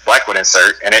insert, Blackwood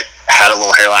insert, and it had a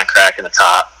little hairline crack in the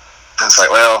top. I was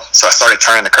like, well, so I started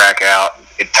turning the crack out.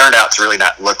 It turned out to really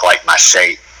not look like my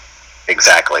shape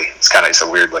exactly. It's a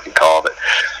weird looking call, but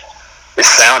it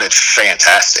sounded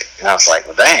fantastic. And I was like,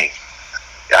 well, dang,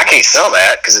 I can't sell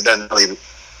that because it doesn't really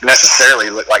necessarily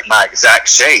look like my exact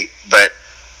shape, but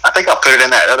I think I'll put it in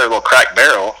that other little cracked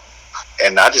barrel,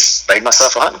 and I just made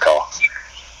myself a hunting call.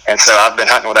 And so I've been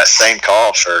hunting with that same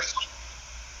call for,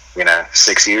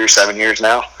 6 years, 7 years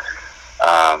now,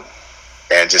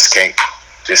 and just can't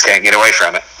get away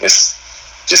from it. It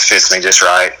just fits me just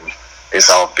right. It's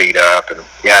all beat up, and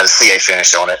the CA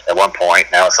finish on it at one point.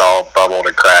 Now it's all bubbled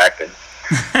and cracked. And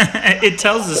it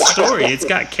tells the story. It's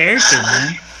got character,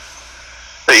 man.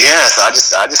 But so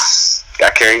I just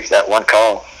got carried that one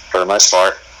call for the most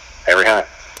part every hunt.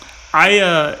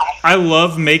 I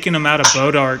love making them out of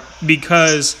Bodark,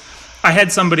 because I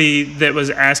had somebody that was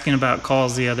asking about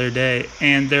calls the other day,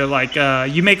 and they're like,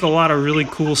 you make a lot of really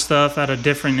cool stuff out of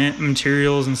different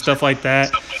materials and stuff like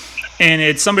that. And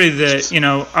it's somebody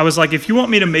that, I was like, if you want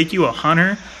me to make you a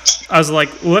hunter, I was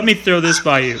like, let me throw this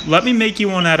by you. Let me make you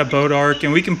one out of Bodark,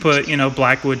 and we can put,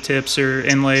 Blackwood tips or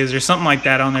inlays or something like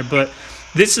that on there. But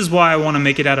this is why I want to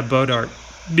make it out of Bodark,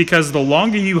 because the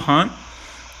longer you hunt,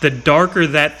 the darker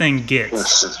that thing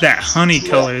gets, that honey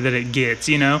color that it gets,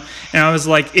 And I was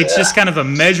like, it's just kind of a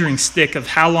measuring stick of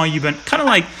how long you've been, kind of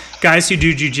like guys who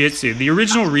do jiu-jitsu. The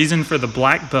original reason for the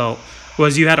black belt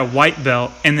was you had a white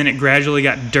belt, and then it gradually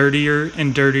got dirtier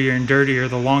and dirtier and dirtier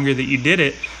the longer that you did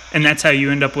it, and that's how you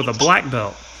end up with a black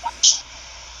belt.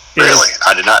 Really?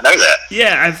 I did not know that.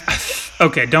 Yeah,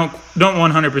 Okay, don't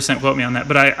 100% quote me on that,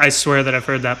 but I swear that I've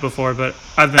heard that before. But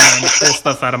I've been able to pull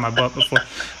stuff out of my butt before.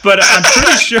 But I'm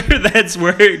pretty sure that's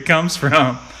where it comes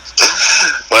from.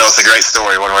 Well, it's a great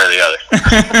story, one way or the other.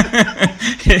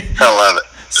 I love it.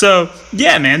 So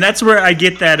yeah, man, that's where I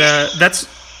get that. That's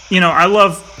I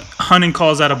love hunting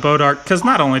calls out of Bodark because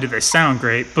not only do they sound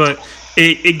great, but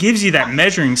it gives you that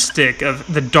measuring stick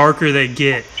of the darker they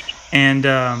get, and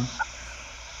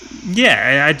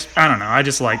yeah, I don't know, I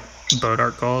just like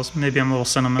Bodark calls. Maybe I'm a little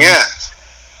sentimental. Yeah,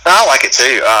 I like it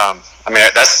too. I mean,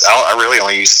 I really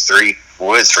only use 3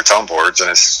 woods for tone boards, and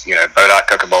it's Bodark,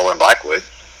 Cocobolo, and Blackwood.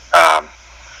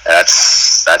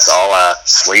 That's all I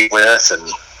sleep with,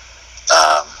 and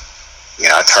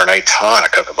I turn a ton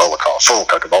of Cocobolo calls, full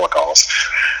Cocobolo calls.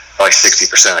 Like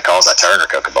 60% of the calls I turn are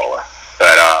Cocobolo.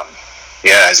 But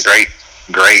yeah, it's a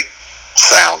great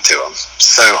sound to them.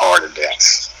 So hard and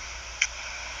dense.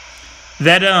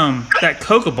 That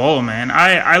Cocobolo, man,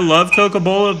 I love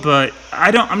Cocobolo, but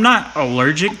I'm not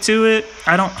allergic to it.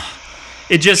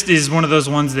 It just is one of those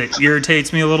ones that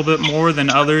irritates me a little bit more than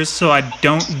others, so I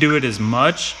don't do it as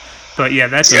much. But yeah,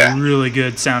 that's a really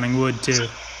good sounding wood too.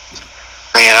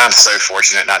 Man, I'm so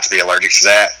fortunate not to be allergic to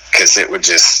that, because it would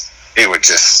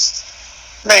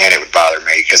bother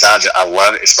me, because I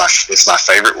love it. It's my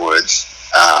favorite wood.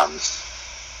 I'm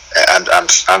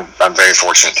very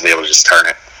fortunate to be able to just turn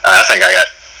it. I think I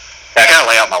kind of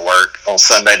lay out my work on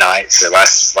Sunday night. So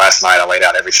last night I laid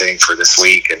out everything for this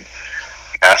week, and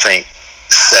I think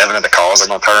 7 of the calls I'm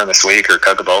going to turn this week are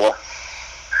Cocobolo.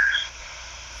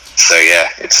 So yeah,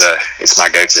 it's my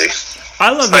go-to.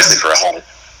 I love especially for a home.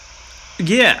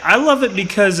 Yeah, I love it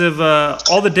because of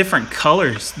all the different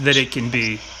colors that it can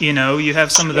be. You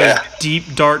have some of those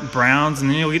deep, dark browns, and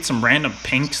then you'll get some random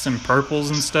pinks and purples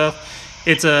and stuff.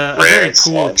 It's a very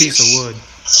cool piece of wood.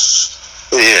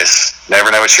 It is. Never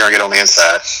know what you're going to get on the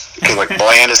inside. Because like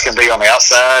bland as can be on the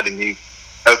outside, and you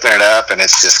open it up, and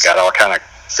it's just got all kind of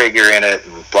figure in it,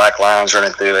 and black lines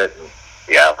running through it. And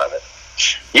yeah, I love it.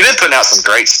 You've been putting out some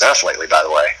great stuff lately, by the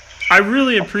way. I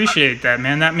really appreciate that,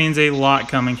 man. That means a lot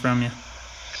coming from you.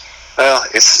 Well,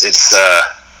 it's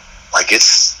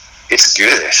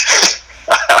good.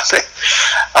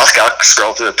 I'll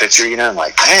scroll through the picture, I'm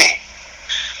like, dang,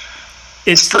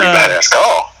 it's a pretty badass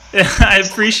call. I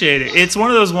appreciate it. It's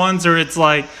one of those ones where it's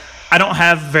like, I don't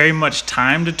have very much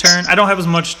time to turn. I don't have as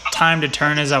much time to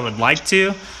turn as I would like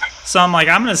to. So I'm like,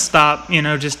 I'm going to stop,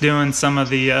 just doing some of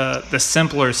the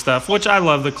simpler stuff, which I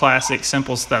love the classic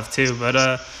simple stuff too. But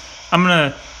I'm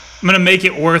going to make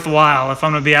it worthwhile. If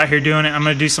I'm going to be out here doing it, I'm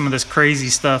going to do some of this crazy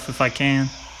stuff if I can.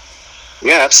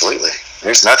 Yeah, absolutely.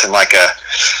 There's nothing like a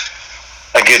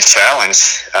good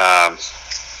challenge.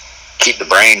 Keep the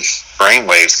brain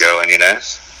waves going,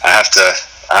 I have to,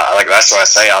 that's why I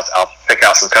say I'll pick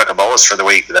out some Cocobolas for the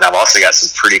week, but then I've also got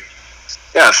some pretty,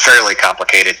 fairly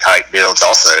complicated type builds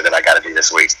also that I got to do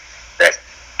this week that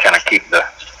kind of keep the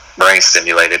brain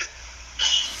stimulated.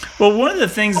 Well, one of the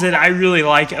things that I really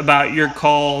like about your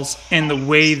calls and the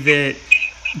way that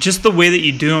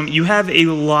you do them, you have a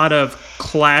lot of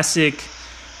classic,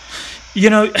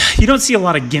 you don't see a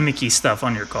lot of gimmicky stuff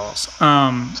on your calls.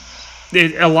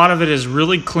 A lot of it is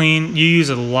really clean. You use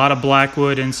a lot of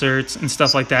Blackwood inserts and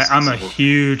stuff like that. I'm a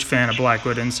huge fan of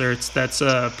Blackwood inserts. That's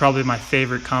probably my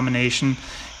favorite combination.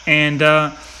 And,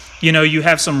 you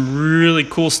have some really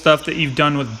cool stuff that you've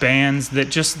done with bands that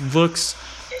just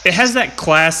it has that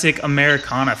classic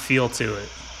Americana feel to it.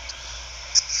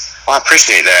 Well, I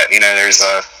appreciate that.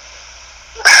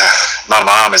 My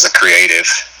mom is a creative,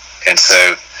 and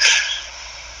so,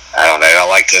 I don't know, I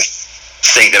like to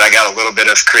think that I got a little bit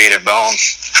of creative bone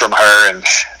from her, and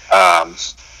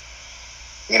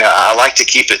I like to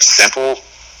keep it simple.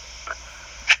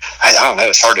 I don't know,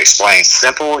 it's hard to explain.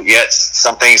 Simple, yet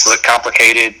some things look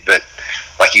complicated, but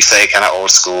like you say, kind of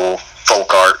old school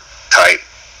folk art type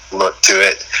look to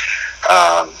it.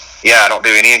 I don't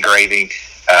do any engraving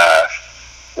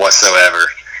whatsoever.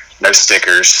 No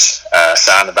stickers.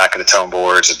 Sign the back of the tone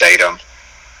boards, a datum,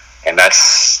 and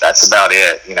that's about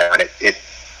it. And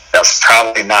that was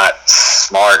probably not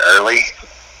smart early,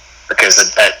 because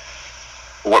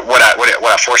what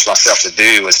I forced myself to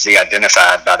do was be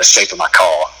identified by the shape of my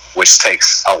call, which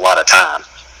takes a lot of time.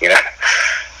 When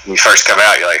you first come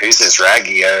out, you're like, who's this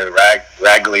Raglio?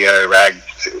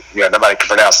 Nobody can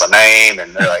pronounce my name,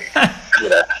 and they're like,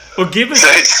 Well, give us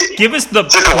the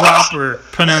proper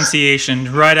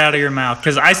pronunciation right out of your mouth,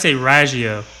 because I say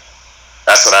Raggio.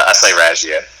 That's what I say,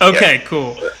 Raggio. Okay, yeah.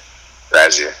 Cool.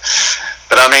 Raggio.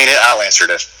 But I mean, I'll answer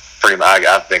to pretty much.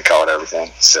 I've been called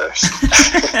everything, so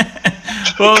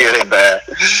well, good and bad.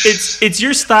 It's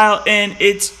your style, and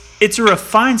it's it's a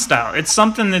refined style. It's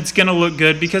something that's going to look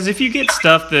good, because if you get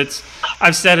stuff that's,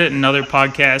 I've said it in other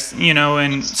podcasts, you know,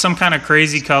 in some kind of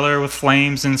crazy color with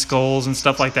flames and skulls and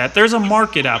stuff like that, there's a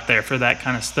market out there for that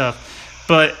kind of stuff.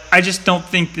 But I just don't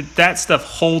think that stuff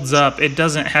holds up. It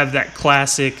doesn't have that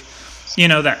classic, you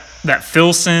know, that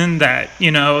Filson, that,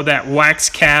 you know, that wax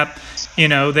cap, you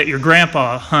know, that your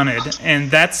grandpa hunted.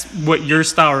 And that's what your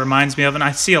style reminds me of. And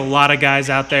I see a lot of guys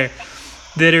out there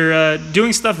that are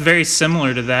doing stuff very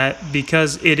similar to that,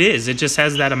 because it just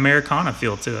has that Americana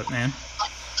feel to it, man.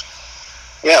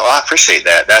 Yeah, well, I appreciate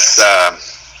that. That's,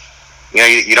 you know,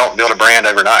 you don't build a brand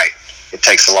overnight. It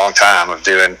takes a long time of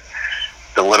doing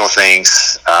the little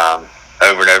things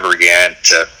over and over again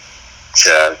to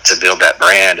build that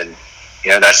brand. And, you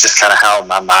know, that's just kind of how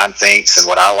my mind thinks and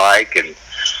what I like. And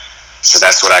so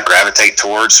that's what I gravitate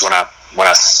towards when I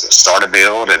start a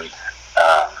build. And,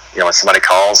 you know, when somebody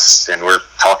calls and we're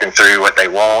talking through what they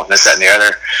want, this, that, and the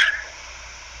other.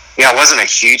 You know, I wasn't a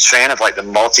huge fan of like the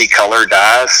multicolor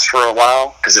dyes for a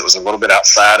while, because it was a little bit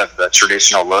outside of the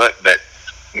traditional look. But,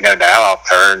 you know, now I'll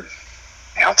turn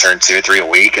 2 or 3 a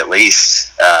week at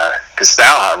least, because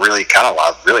now I really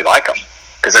like them,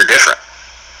 because they're different.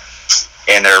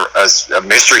 And they're a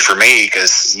mystery for me,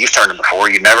 because you've turned them before.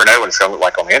 You never know what it's going to look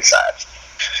like on the inside.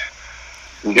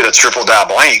 You get a triple dye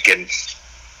blank, and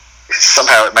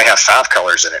somehow it may have 5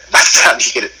 colors in it by the time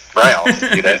you get it brown,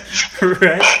 you know?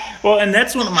 Right. Well, and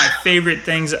that's one of my favorite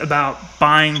things about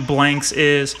buying blanks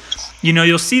is, you know,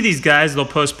 you'll see these guys, they'll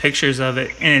post pictures of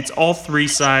it, and it's all 3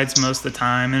 sides most of the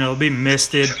time, and it'll be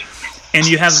misted. And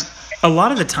you have, a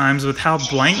lot of the times with how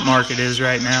blank market is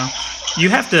right now, you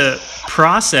have to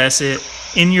process it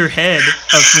in your head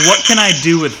of what can I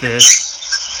do with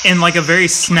this in like a very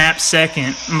snap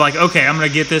second. I'm like, okay, I'm going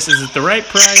to get this. Is it the right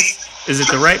price? Is it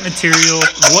the right material?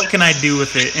 What can I do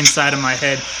with it inside of my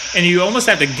head? And you almost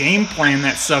have to game plan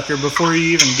that sucker before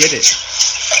you even get it.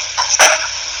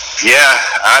 Yeah,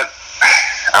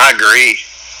 I agree.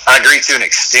 I agree to an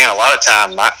extent. A lot of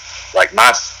time, I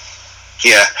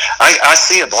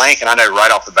see a blank and I know right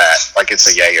off the bat, like it's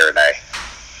a yay or a nay.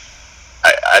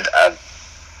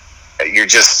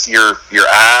 Your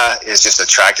eye is just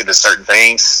attracted to certain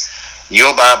things.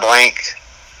 You'll buy a blank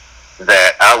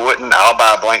that I wouldn't. I'll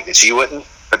buy a blank that you wouldn't,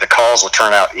 but the calls will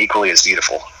turn out equally as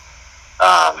beautiful.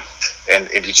 And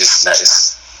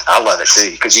I love it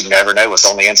too, because you never know what's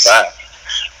on the inside.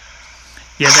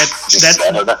 Yeah, that's.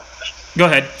 Go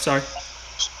ahead. Sorry.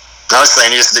 I was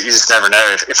saying you just never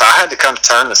know. If I had to come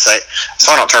turn that's why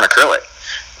I don't turn acrylic.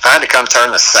 If I had to come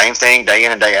turn the same thing day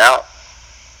in and day out,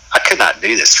 I could not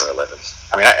do this for a living.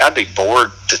 I mean, I'd be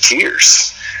bored to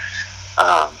tears.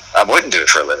 I wouldn't do it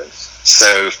for a living.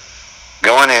 So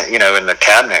going in, you know, in the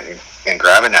cabinet and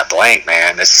grabbing that blank,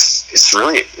 man, it's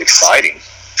really exciting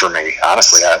for me.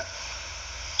 Honestly,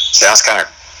 sounds kind of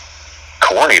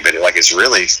corny, but it's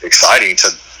really exciting to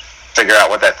figure out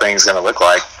what that thing's going to look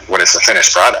like when it's a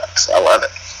finished product. I love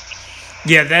it.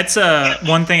 Yeah, that's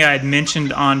one thing I had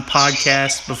mentioned on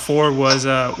podcasts before was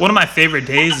one of my favorite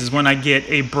days is when I get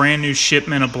a brand new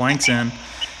shipment of blanks in,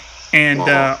 and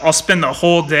I'll spend the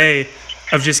whole day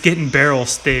of just getting barrel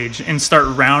staged and start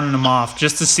rounding them off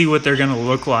just to see what they're going to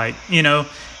look like, you know,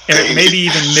 and maybe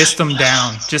even mist them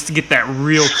down just to get that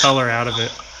real color out of it.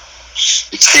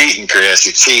 You're cheating, Chris.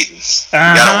 You're cheating. You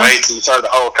got to wait till you start the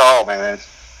whole call, man.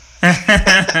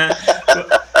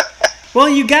 Well,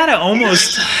 you gotta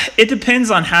almost. It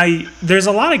depends on how you. There's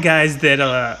a lot of guys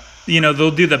that you know,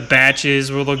 they'll do the batches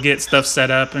where they'll get stuff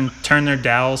set up and turn their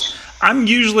dowels. I'm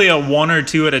usually a 1 or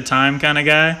 2 at a time kind of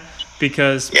guy,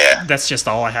 because that's just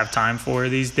all I have time for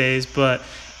these days. But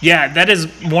yeah, that is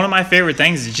one of my favorite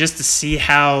things, is just to see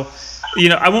how, you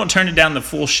know, I won't turn it down the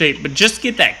full shape, but just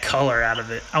get that color out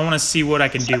of it. I want to see what I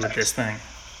can do with this thing.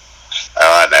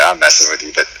 Oh, I know. I'm messing with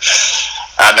you, but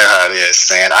I know how it is,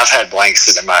 man. I've had blanks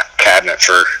sitting in my cabinet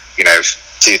for,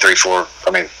 2, 3, 4.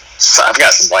 I mean, I've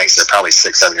got some blanks that are probably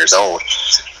 6, 7 years old,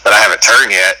 but I haven't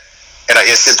turned yet. And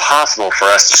it's impossible for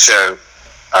us to show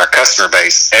our customer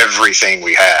base everything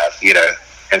we have,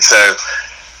 And so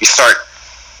you start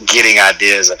getting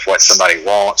ideas of what somebody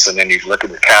wants, and then you look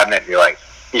in the cabinet and you're like,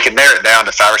 you can narrow it down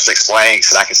to 5 or 6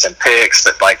 blanks, and I can send pics.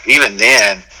 But even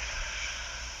then,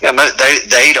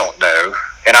 they don't know,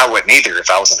 and I wouldn't either if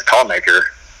I wasn't a call maker,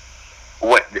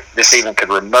 what this even could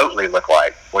remotely look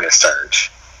like when it's turned.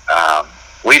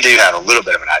 We do have a little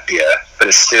bit of an idea, but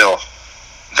it's still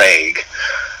vague.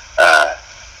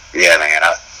 Yeah, man,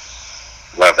 I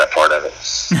love that part of it.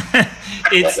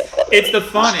 It's the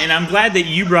fun, and I'm glad that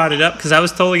you brought it up, because I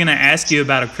was totally going to ask you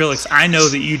about acrylics. I know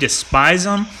that you despise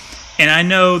them, and I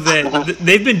know that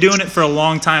they've been doing it for a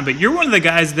long time, but you're one of the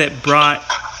guys that brought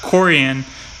Corian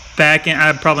back in.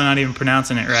 I'm probably not even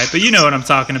pronouncing it right, but you know what I'm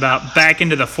talking about. Back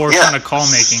into the forefront of call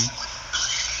making.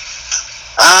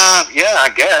 Yeah, I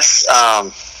guess. I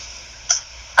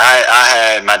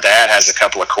had my dad has a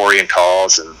couple of accordion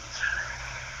calls, and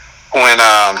when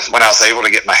I was able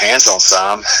to get my hands on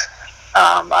some,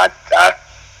 I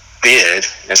did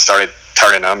and started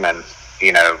turning them, and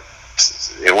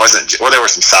it wasn't there were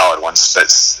some solid ones, but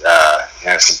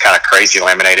some kind of crazy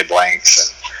laminated blanks.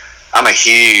 And I'm a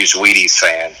huge Wheaties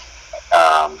fan.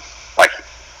 Like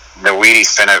the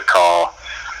Wheaties pin-out call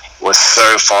was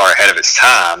so far ahead of its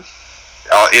time.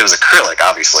 It was acrylic,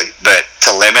 obviously, but to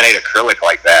laminate acrylic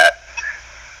like that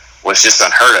was just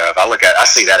unheard of. I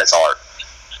see that as art.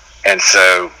 And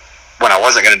so when I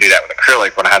wasn't going to do that with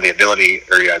acrylic, when I had the ability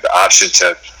or the option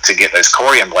to get those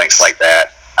corian blanks like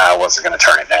that, I wasn't going to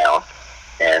turn it down.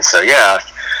 And so I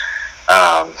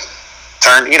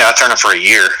turned them for a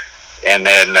year, and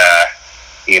then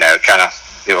kind of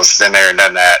it was been there and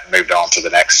done that, and moved on to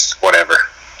the next whatever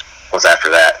was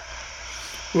after that.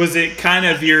 Was it kind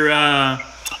of your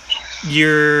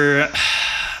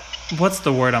what's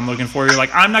the word I'm looking for? You're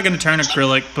like, I'm not going to turn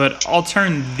acrylic, but I'll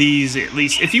turn these at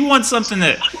least. If you want something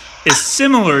that is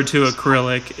similar to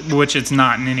acrylic, which it's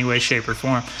not in any way, shape, or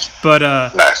form, but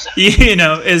Nice.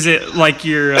 Is it like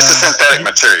your? It's a synthetic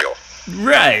material,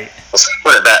 right? Let's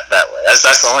put it that way.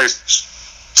 That's the only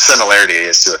similarity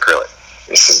is to acrylic.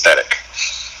 It's synthetic.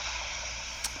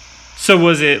 So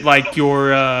was it like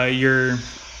your?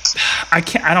 I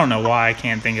don't know why I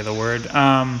can't think of the word.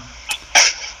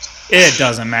 It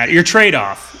doesn't matter. Your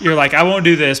trade-off. You're like, I won't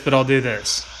do this, but I'll do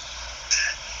this.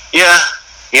 Yeah,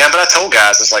 but I told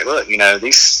guys, it's like, look,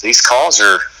 these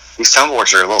tone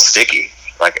boards are a little sticky.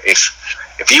 Like if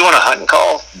you want a hunting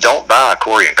call, don't buy a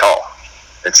accordion call.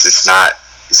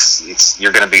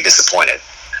 You're going to be disappointed.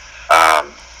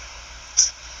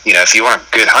 If you want a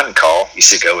good hunting call, you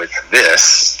should go with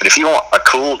this. But if you want a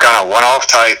cool kind of one-off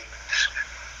type,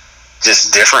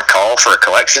 just different call for a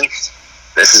collection,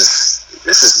 this is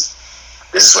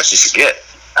what you should get.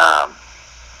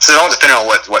 So it all depended on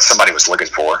what somebody was looking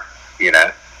for,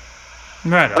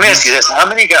 Right. Let me ask you this: how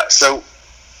many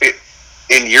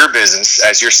in your business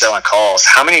as you're selling calls?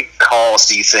 How many calls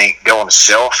do you think go on the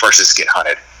shelf versus get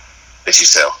hunted that you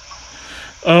sell?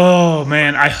 Oh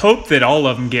man, I hope that all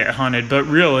of them get hunted, but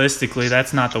realistically,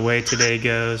 that's not the way today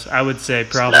goes. I would say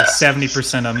probably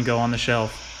 70% of them go on the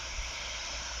shelf.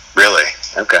 Really?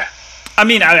 Okay. I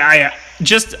mean, I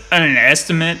just an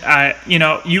estimate.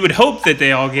 You would hope that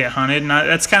they all get hunted, and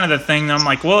that's kind of the thing. I'm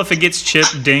like, well, if it gets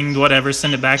chipped, dinged, whatever,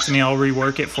 send it back to me. I'll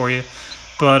rework it for you.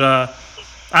 But I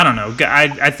don't know.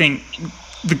 I think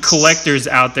the collectors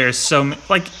out there,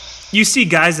 you see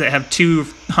guys that have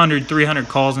 200, 300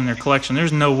 calls in their collection.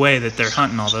 There's no way that they're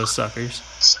hunting all those suckers.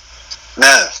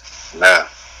 No.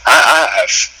 I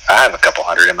have a couple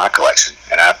hundred in my collection,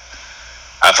 and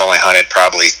I've only hunted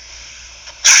probably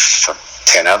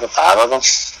 10 of them, 5 of them.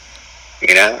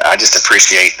 I just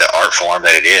appreciate the art form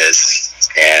that it is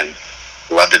and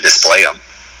love to display them.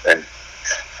 And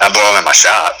I blow them in my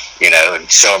shop,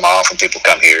 and show them off when people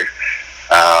come here.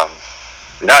 And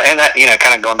that,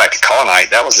 kind of going back to call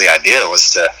night, that was the idea,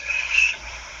 was to,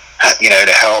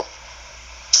 to help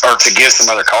or to give some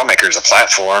other call makers a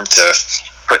platform to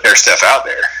put their stuff out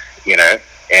there,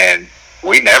 and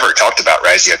we never talked about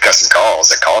Razzio Custom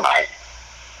Calls at call night.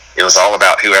 It was all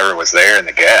about whoever was there and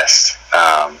the guest.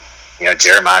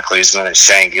 Jeremiah Klusman and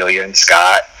Shane Gillian,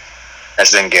 Scott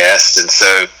has been guests. And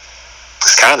so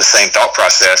it's kind of the same thought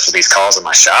process with these calls in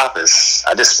my shop. Is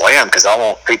I display them because I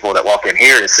want people that walk in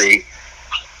here to see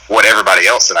what everybody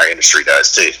else in our industry does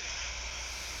too.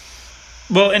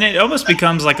 Well, and it almost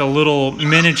becomes like a little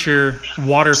miniature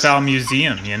waterfowl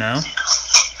museum, Yeah,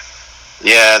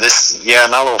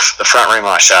 the front room of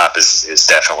my shop is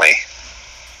definitely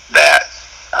that.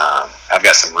 I've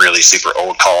got some really super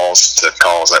old calls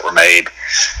that were made,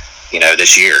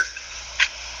 this year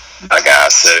by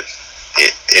guys. So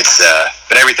it's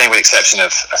but everything with the exception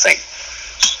of, I think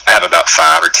I have about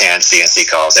 5 or 10 CNC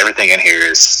calls. Everything in here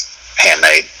is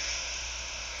handmade.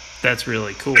 That's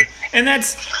really cool. And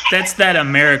that's that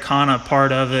Americana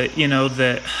part of it,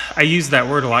 that I use that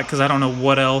word a lot because I don't know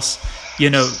what else,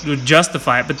 would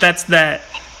justify it. But that's that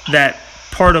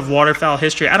part of waterfowl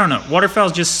history. I don't know. Waterfowl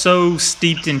is just so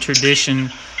steeped in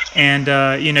tradition. And,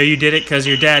 you did it because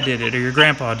your dad did it or your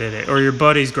grandpa did it or your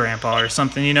buddy's grandpa or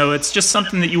something. It's just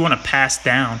something that you want to pass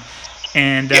down.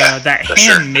 And that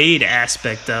handmade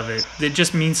aspect of it, it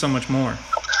just means so much more.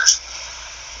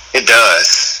 It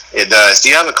does. Do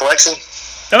you have a collection?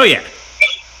 Oh, yeah.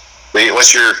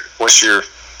 What's your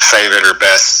favorite or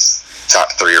best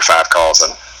top 3 or 5 calls?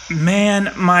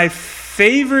 Man, my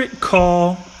favorite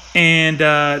call And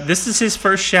this is his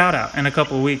first shout out in a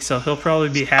couple of weeks, so he'll probably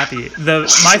be happy.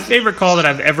 My favorite call that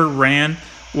I've ever ran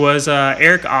was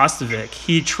Eric Ostovic.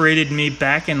 He traded me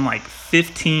back in like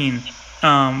 15,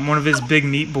 one of his big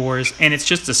meat boars, and it's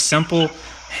just a simple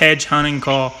hedge hunting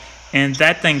call. And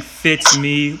that thing fits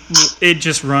me. It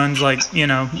just runs like,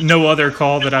 no other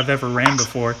call that I've ever ran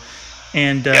before.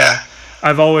 And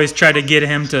I've always tried to get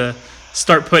him to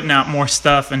start putting out more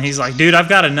stuff, and he's like, dude, I've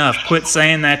got enough. Quit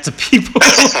saying that to people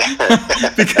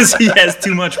because he has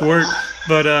too much work.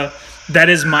 But that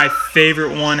is my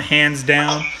favorite one, hands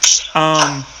down.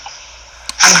 I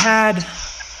had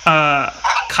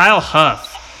Kyle Huff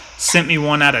sent me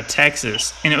one out of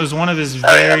Texas, and it was one of his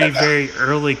very, very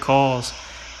early calls.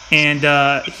 And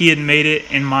he had made it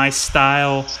in my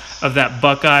style of that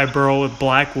Buckeye burl with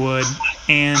Blackwood.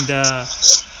 And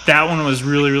that one was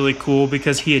really, really cool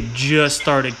because he had just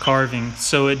started carving.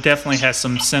 So it definitely has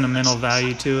some sentimental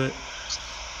value to it.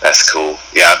 That's cool.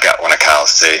 Yeah, I've got one of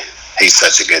Kyle's too. He's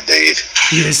such a good dude.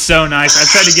 He is so nice. I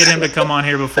tried to get him to come on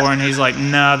here before, and he's like,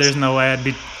 "No, there's no way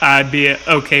I'd be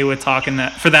okay with talking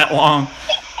that for that long."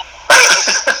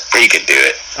 He could do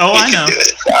it. Oh, I know.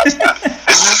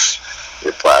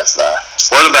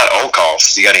 What about old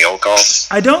calls? You got any old calls?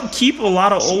 I don't keep a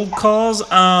lot of old calls.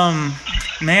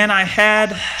 Man, I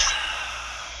had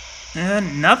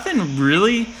nothing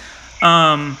really.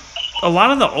 A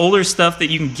lot of the older stuff that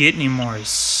you can get anymore is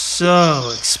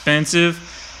so expensive.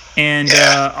 And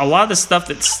a lot of the stuff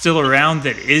that's still around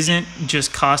that isn't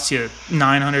just costs you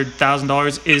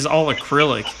 $900,000 is all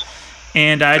acrylic.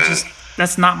 And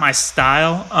that's not my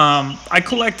style. I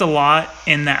collect a lot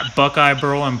in that Buckeye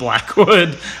burl and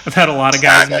Blackwood. I've had a lot of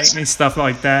guys make me stuff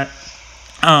like that.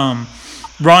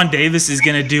 Ron Davis is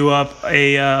going to do up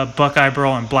a Buckeye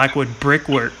burl and Blackwood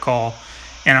brickwork call.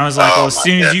 And I was like, well, as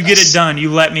soon as you get it done,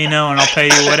 you let me know and I'll pay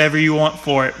you whatever you want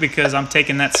for it because I'm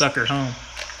taking that sucker home.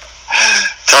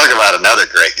 Talk about another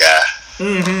great guy.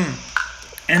 Mm-hmm.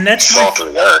 And that's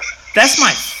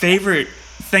my favorite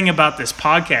thing about this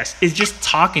podcast is just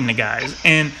talking to guys.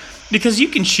 And because you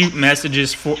can shoot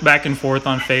messages back and forth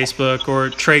on Facebook or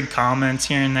trade comments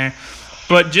here and there,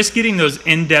 but just getting those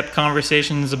in-depth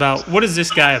conversations about what is this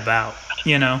guy about,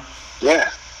 Yeah,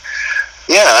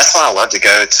 that's why I love to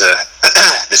go to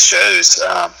the shows.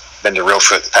 Been to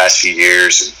Reelfoot the past few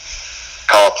years, and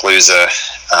Callapalooza,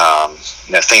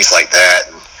 things like that.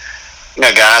 And,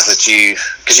 guys that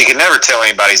because you can never tell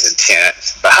anybody's intent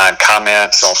behind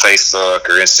comments on Facebook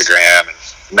or Instagram and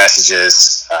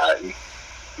messages.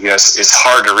 It's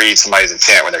hard to read somebody's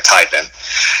intent when they're typing,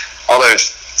 although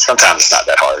sometimes it's not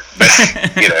that hard. But,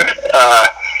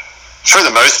 for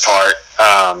the most part,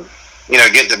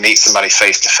 getting to meet somebody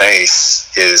face to face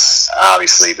is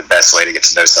obviously the best way to get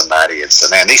to know somebody. And so,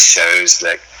 man, these shows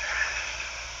that,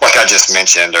 like I just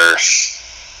mentioned, I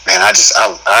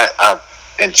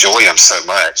enjoy them so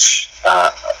much.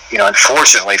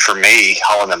 Unfortunately for me,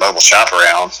 hauling the mobile shop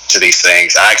around to these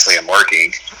things, I actually am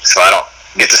working, so I don't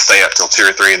get to stay up till 2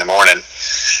 or 3 in the morning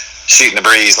shooting the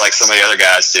breeze like some of the other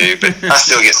guys do. But I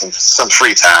still get some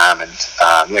free time, and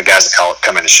guys that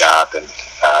come in the shop and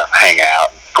hang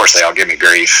out. Of course, they all give me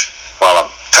grief while I'm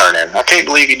turning. I can't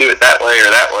believe you do it that way, and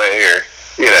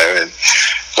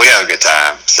we have a good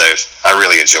time. So I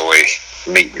really enjoy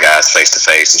meeting guys face to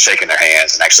face and shaking their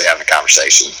hands and actually having a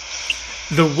conversation.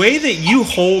 The way that you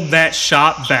hold that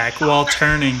shot back while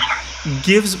turning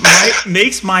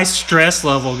makes my stress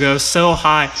level go so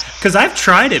high, because I've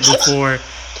tried it before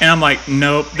and I'm like,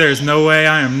 nope, there's no way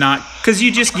I am not, because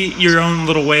you just get your own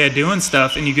little way of doing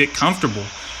stuff and you get comfortable.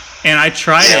 And I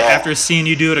tried it after seeing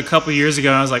you do it a couple years ago,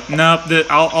 and I was like, nope,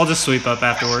 I'll just sweep up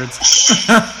afterwards.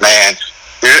 Man,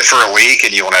 do it for a week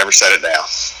and you won't ever set it down.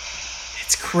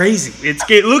 It's crazy.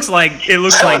 It looks like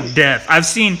death.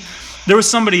 There was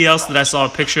somebody else that I saw a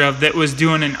picture of that was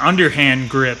doing an underhand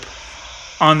grip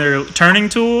on their turning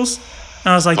tools.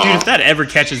 And I was like, dude, if that ever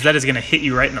catches, that is going to hit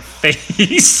you right in the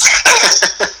face.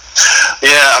 Yeah,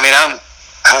 I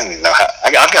don't even know how.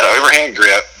 I've got an overhand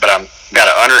grip, but I've got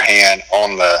an underhand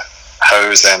on the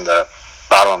hose and the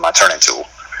bottom of my turning tool.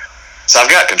 So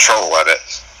I've got control of it.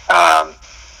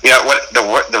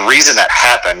 The reason that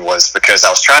happened was because I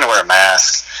was trying to wear a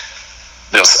mask.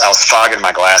 I was fogging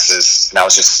my glasses, and I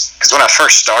was just, because when I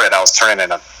first started, I was turning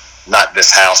in not this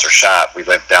house or shop. We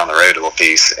lived down the road a little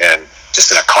piece, and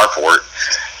just in a carport.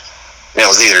 And it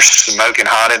was either smoking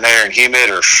hot in there and humid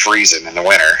or freezing in the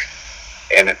winter.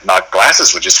 And my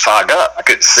glasses would just fog up. I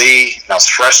couldn't see, and I was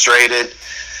frustrated.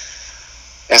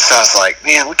 And so I was like,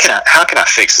 man, how can I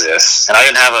fix this? And I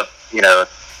didn't have a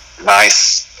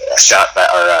nice shot,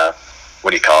 or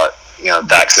what do you call it?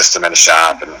 DAC system in the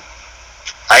shop. And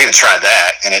I even tried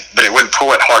that, but it wouldn't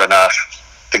pull it hard enough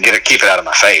to keep it out of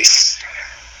my face.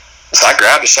 So I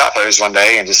grabbed a shop hose one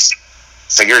day and just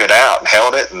figured it out and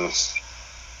held it, and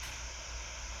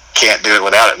can't do it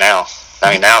without it now.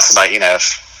 I mean, now somebody, if a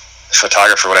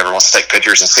photographer or whatever wants to take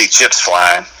pictures and see chips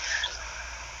flying,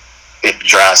 it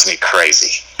drives me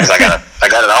crazy because I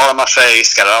got it all on my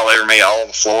face, got it all over me, all on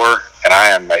the floor, and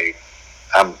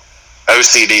I'm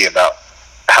OCD about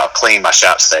how clean my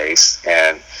shop stays.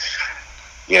 And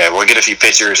we'll get a few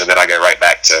pictures and then I go right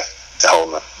back to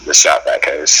holding the shop vac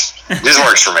hose. This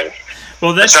works for me.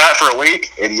 Well, try it for a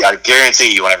week, and I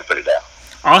guarantee you won't ever put it down.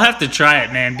 I'll have to try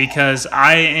it, man, because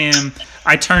I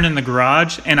turn in the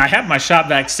garage and I have my shop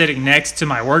vac sitting next to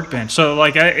my workbench. So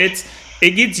like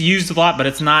it gets used a lot, but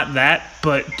it's not that.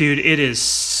 But dude, it is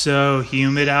so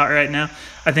humid out right now.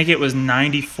 I think it was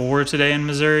 94 today in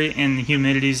Missouri, and the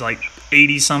humidity's like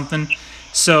 80 something.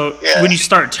 So when you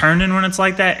start turning when it's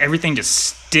like that, everything just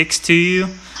sticks to you,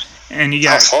 and you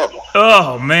got. That's horrible.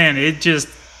 Oh man, it just.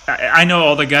 I know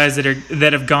all the guys that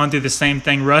have gone through the same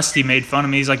thing. Rusty made fun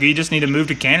of me. He's like, "You just need to move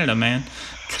to Canada, man."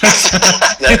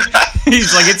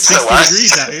 He's like, "It's 60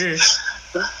 degrees out here."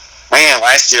 Man,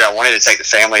 last year I wanted to take the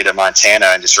family to Montana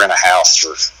and just rent a house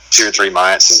for 2 or 3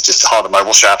 months and just haul the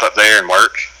mobile shop up there and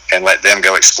work and let them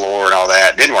go explore and all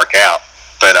that. It didn't work out,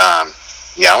 but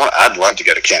I'd love to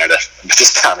go to Canada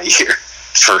this time of year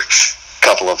for a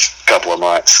couple of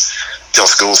months till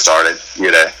school started.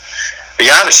 But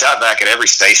I have a shop vac at every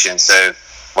station, so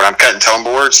when I'm cutting tone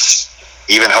boards,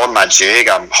 even holding my jig,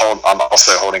 I'm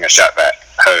also holding a shop vac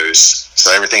hose,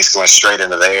 so everything's going straight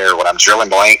into there. When I'm drilling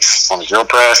blanks on the drill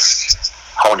press,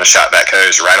 holding a shop vac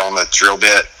hose right on the drill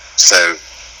bit, so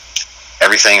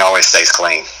everything always stays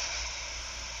clean.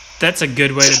 That's a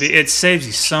good way to be. It saves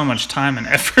you so much time and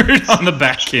effort on the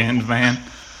back end, man.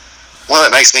 Well,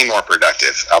 it makes me more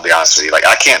productive, I'll be honest with you. Like,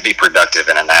 I can't be productive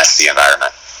in a nasty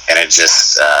environment. And it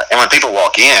just, and when people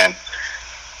walk in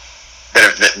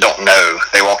that don't know,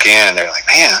 they walk in and they're like,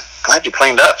 "Man, glad you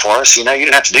cleaned up for us. You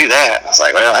didn't have to do that." And I was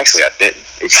like, "Well, actually, I didn't.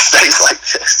 It stays like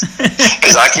this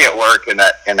because I can't work in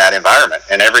that environment."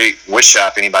 And every wood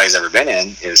shop anybody's ever been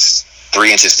in is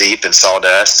 3 inches deep in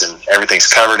sawdust, and everything's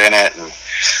covered in it. And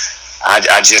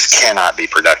I just cannot be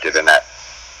productive in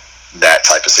that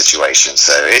type of situation.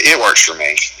 So it works for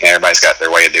me. Everybody's got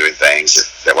their way of doing things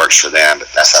that works for them, but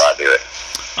that's how I do it.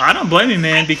 I don't blame you,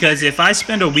 man, because if I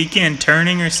spend a weekend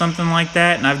turning or something like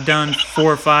that, and I've done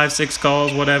 4, 5, 6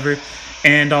 calls, whatever,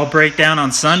 and I'll break down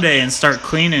on Sunday and start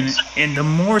cleaning, and the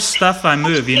more stuff I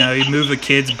move, you move the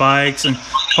kids' bikes, and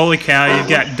holy cow, you've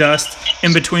got dust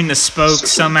in between the spokes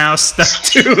somehow stuck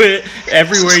to it.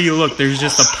 Everywhere you look, there's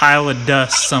just a pile of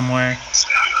dust somewhere.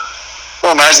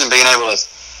 Well, imagine being able to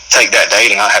take that day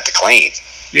to not have to clean.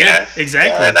 Yeah,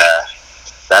 exactly. And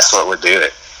that's what would do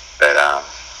it. But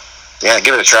yeah,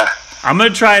 give it a try. I'm gonna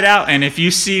try it out, and if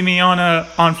you see me on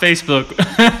Facebook,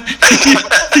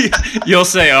 you'll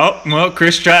say, "Oh, well,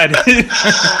 Chris tried it."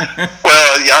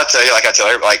 Well, yeah, I'll tell you, like I tell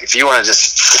everybody, like if you want to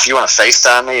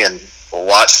FaceTime me and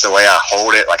watch the way I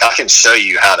hold it, like I can show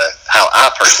you how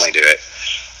I personally do it,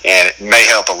 and it may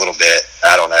help a little bit.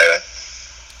 I don't know.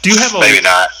 Maybe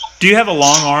not. Do you have a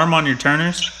long arm on your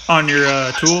turners, on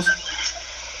your tools?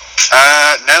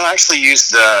 No, I actually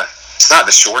use it's not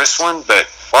the shortest one, but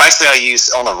actually I use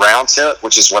on the round tip,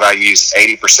 which is what I use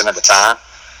 80% of the time.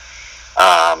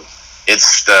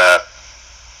 It's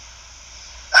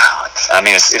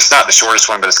it's not the shortest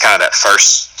one, but it's kind of that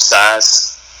first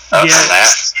size.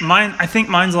 I think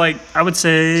mine's like, I would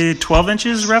say 12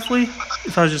 inches roughly,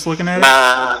 if I was just looking at it.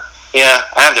 Yeah,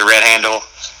 I have the red handle,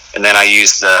 and then I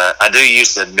do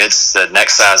use the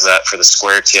next size up for the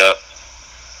square tip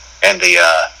and the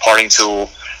parting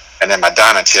tool. And then my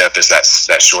diamond tip is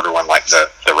that shorter one, like the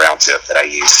round tip that I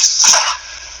use.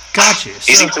 Gotcha.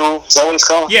 Easy tool, is that what it's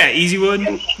called? Yeah, Easy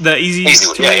Wood. The Easy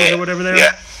tool or whatever they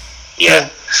are. Yeah.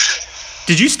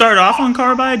 Did you start off on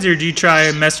carbides, or did you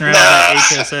try messing around with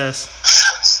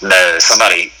HSS? No,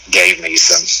 somebody gave me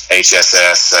some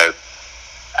HSS. So,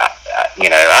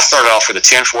 I started off with a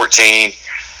 1014,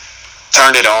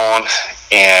 turned it on,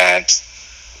 and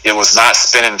it was not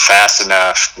spinning fast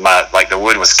enough. The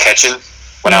wood was catching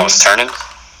when I was turning,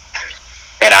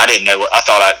 and I didn't know. I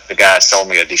thought the guy had sold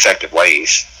me a defective lathe.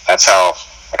 That's how.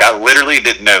 I literally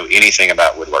didn't know anything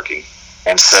about woodworking,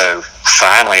 and so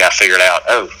finally I figured out.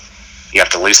 Oh, you have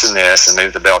to loosen this and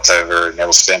move the belt over, and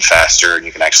it'll spin faster, and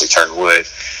you can actually turn wood.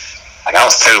 I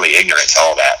was totally ignorant to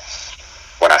all that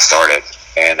when I started,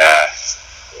 and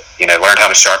learned how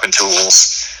to sharpen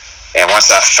tools. And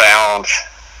once I found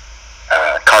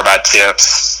carbide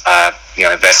tips, I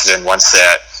invested in one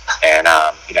set. And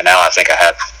now I think I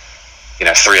have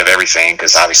 3 of everything,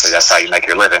 because obviously that's how you make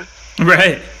your living.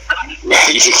 Right.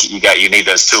 You need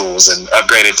those tools, and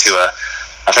upgraded to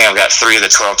I think I've got 3 of the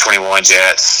 1221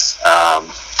 jets,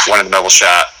 1 in the mobile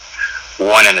shop,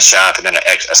 1 in the shop, and then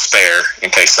a spare in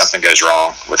case something goes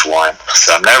wrong with 1.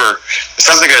 So if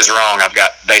something goes wrong, I've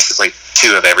got basically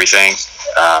 2 of everything,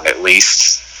 at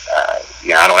least.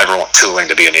 I don't ever want tooling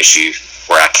to be an issue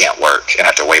where I can't work and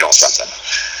have to wait on something.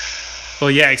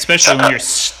 Well, yeah, especially when you're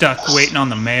stuck waiting on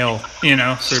the mail,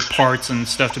 for parts and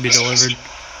stuff to be delivered.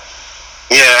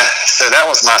 Yeah, so that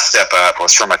was my step up,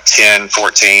 was from a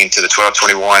 1014 to the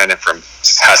 1221, and then from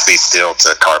high-speed steel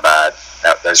to carbide.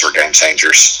 Those were game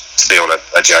changers, to be able to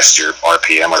adjust your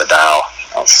RPM with a dial.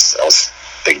 That was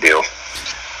a big deal.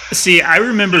 See, I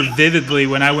remember vividly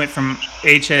when I went from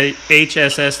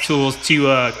HSS tools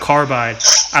to carbide,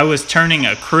 I was turning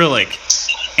acrylic,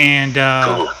 and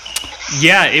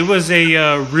yeah, it was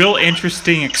a real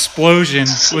interesting explosion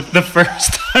with the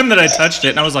first time that I touched it,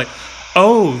 and I was like,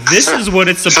 oh, this is what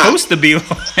it's supposed to be like.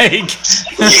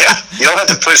 Yeah, you don't have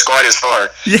to push quite as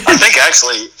far. Yeah. I think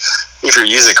actually, if you're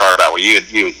using carbide, well,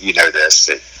 you know this,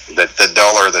 the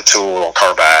duller the tool on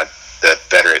carbide, the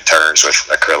better it turns with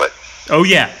acrylic. Oh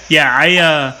yeah.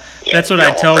 That's what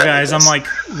I tell guys. I'm like,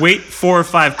 wait 4 or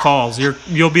 5 calls.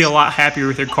 You'll be a lot happier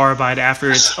with your carbide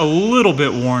after it's a little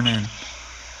bit worn in.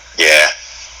 Yeah.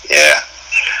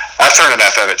 I've turned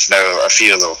enough of it to know a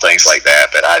few little things like that,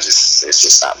 but it's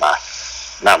just not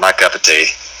my cup of tea.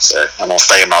 So I'm gonna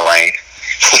stay in my lane.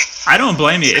 I don't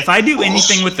blame you. If I do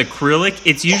anything with acrylic,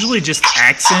 it's usually just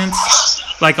accents.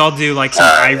 Like I'll do like some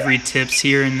ivory tips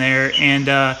here and there, and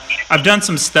I've done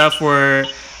some stuff where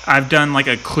I've done like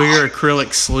a clear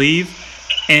acrylic sleeve,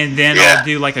 and then I'll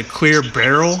do like a clear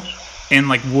barrel and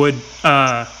like wood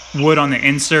on the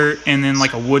insert, and then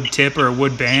like a wood tip or a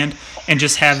wood band, and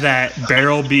just have that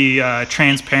barrel be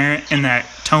transparent and that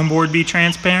tone board be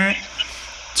transparent,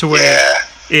 to where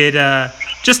it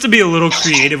just to be a little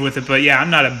creative with it. But yeah, I'm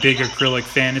not a big acrylic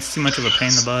fan. It's too much of a pain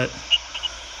in the butt.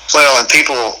 Well, and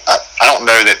people, I don't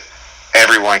know that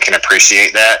everyone can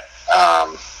appreciate that.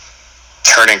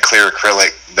 Turning clear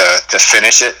acrylic to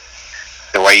finish it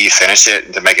the way you finish it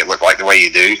and to make it look like the way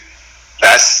you do,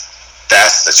 that's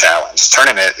the challenge.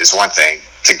 Turning it is one thing.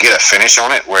 To get a finish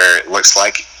on it where it looks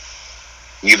like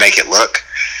you make it look,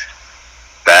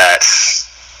 that's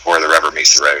where the rubber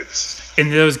meets the road. And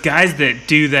those guys that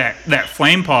do that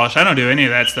flame polish, I don't do any of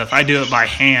that stuff. I do it by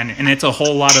hand, and it's a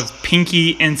whole lot of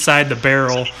pinky inside the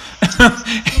barrel.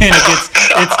 And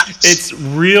it's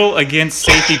real against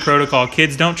safety protocol.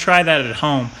 Kids, don't try that at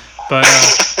home. But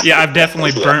yeah, I've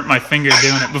definitely burnt my finger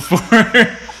doing it before.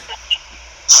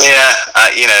 Yeah,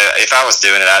 if I was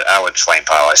doing it, I would flame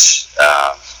polish.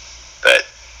 But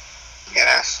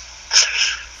it's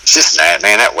just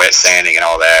that wet sanding and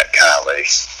all that. Golly.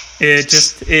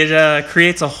 It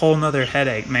creates a whole nother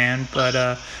headache, man.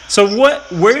 But so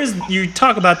you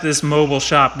talk about this mobile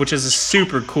shop, which is a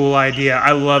super cool idea.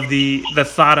 I love the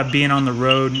thought of being on the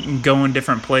road and going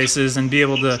different places and be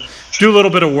able to do a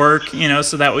little bit of work,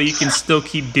 so that way you can still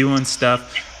keep doing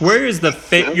stuff. Where is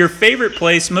your favorite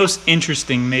place, most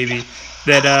interesting maybe,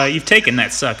 that you've taken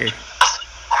that sucker?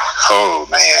 Oh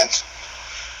man.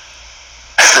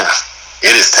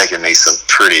 It has taken me some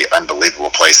pretty unbelievable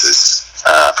places.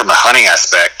 From a hunting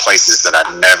aspect, places that I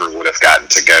never would have gotten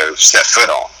to go set foot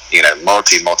on.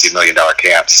 Multi-million-dollar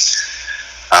camps.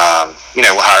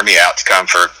 Will hire me out to come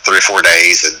for 3 or 4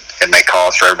 days and make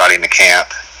calls for everybody in the camp.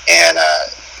 And,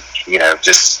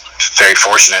 just very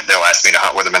fortunate. They'll ask me to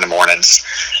hunt with them in the mornings.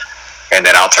 And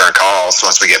then I'll turn calls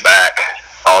once we get back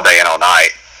all day and all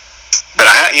night. But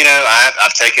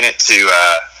I've taken it to,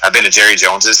 I've been to Jerry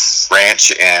Jones's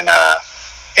ranch in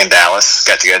Dallas.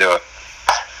 Got to go to a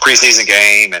preseason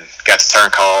game and got to turn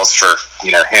calls for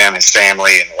him, his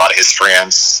family, and a lot of his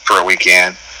friends for a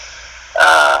weekend.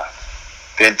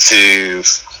 Been to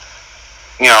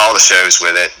all the shows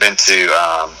with it. Been to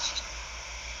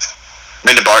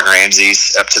Barton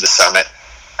Ramsey's up to the summit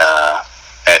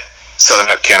at Southern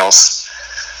Oak Kennels,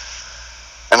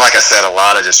 and like I said, a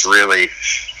lot of just really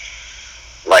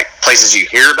like places you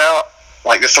hear about,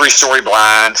 like the 3-story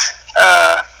blind.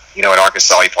 In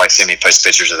Arkansas, you probably see me post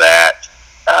pictures of that.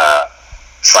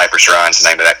 Cypress Run's the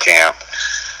name of that camp.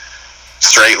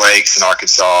 Straight Lakes in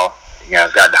Arkansas.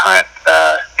 I've got to hunt,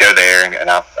 go there, and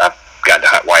I've got to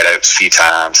hunt white oaks a few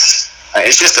times.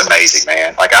 It's just amazing,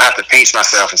 man. Like, I have to pinch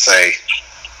myself and say,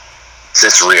 is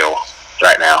this real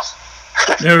right now?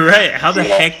 You're right. How the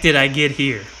heck did I get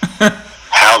here?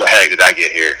 How the heck did I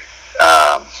get here?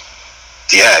 I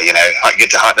get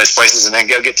to hunt those places and then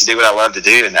get to do what I love to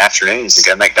do in the afternoons and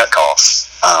go make duck calls.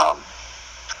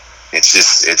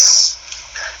 It's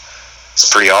it's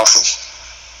pretty awesome.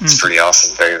 It's pretty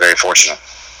awesome. Very, very fortunate.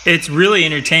 It's really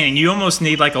entertaining. You almost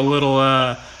need like a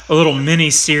little mini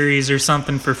series or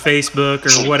something for Facebook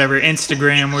or whatever,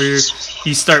 Instagram, where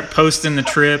you start posting the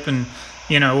trip and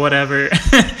whatever.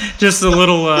 Just a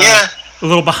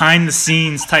little behind the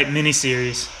scenes type mini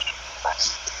series.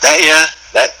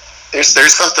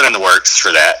 There's something in the works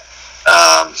for that.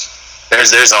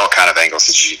 There's all kind of angles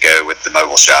that you go with the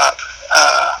mobile shop.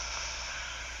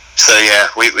 So yeah,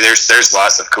 there's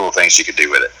lots of cool things you could do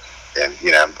with it, and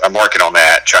I'm working on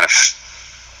that, trying to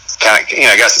kind of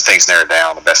get some things narrowed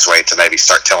down. The best way to maybe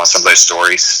start telling some of those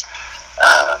stories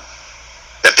that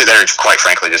are quite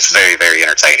frankly just very, very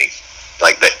entertaining.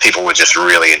 Like that, people would just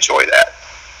really enjoy that.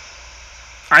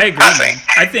 I agree.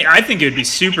 I think it would be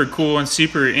super cool and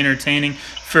super entertaining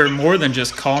for more than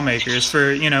just call makers,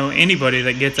 for anybody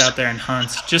that gets out there and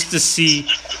hunts, just to see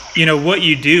what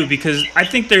you do, because I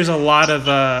think there's a lot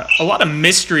of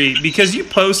mystery, because you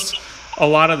post a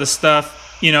lot of the stuff,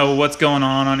 what's going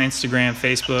on Instagram,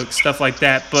 Facebook, stuff like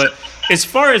that, but as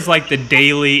far as like the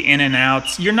daily in and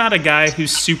outs, you're not a guy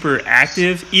who's super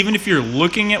active, even if you're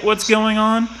looking at what's going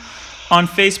on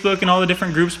Facebook and all the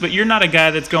different groups, but you're not a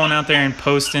guy that's going out there and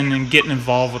posting and getting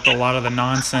involved with a lot of the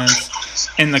nonsense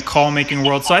in the call making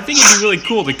world. So I think it'd be really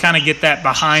cool to kind of get that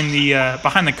behind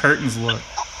the curtains look.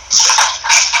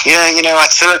 Yeah, I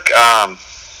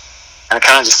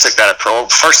kind of just took that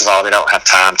approach. First of all, we don't have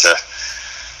time to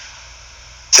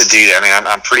do that. I mean,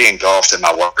 I'm pretty engulfed in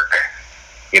my work,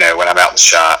 when I'm out in the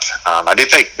shop. I do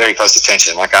pay very close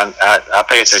attention. Like I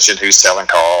pay attention who's selling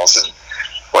calls and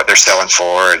what they're selling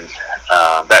for, and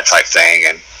that type thing.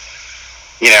 And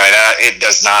it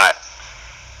does not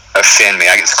offend me.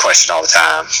 I get this question all the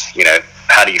time.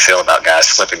 How do you feel about guys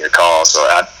flipping your calls? So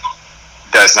it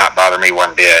does not bother me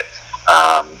one bit.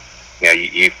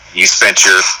 You spent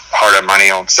your hard-earned money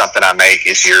on something I make.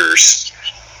 It's yours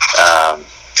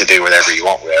to do whatever you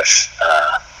want with.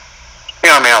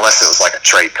 Unless it was like a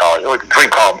trade call. We can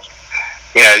call.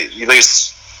 You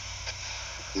lose.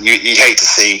 You hate to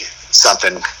see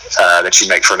something that you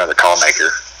make for another call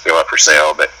maker go up for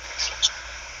sale, but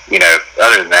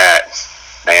other than that,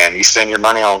 man, you spend your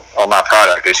money on my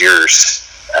product. It's yours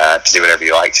to do whatever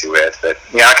you like to with. But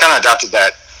I kind of adopted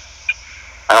that.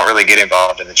 I don't really get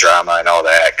involved in the drama and all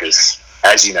that, because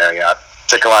as I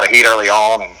took a lot of heat early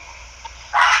on, and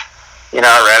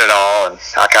I read it all, and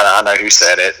I know who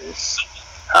said it, and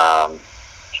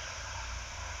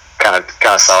kind of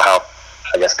saw how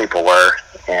I guess people were,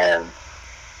 and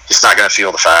just not going to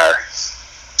fuel the fire.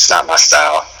 It's not my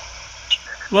style.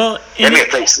 Well, give me a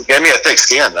thick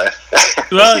skin, though.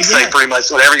 Well, you say pretty much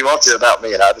whatever you want to about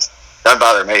me, and doesn't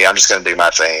bother me. I'm just going to do my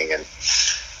thing, and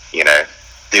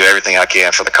do everything I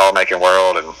can for the call making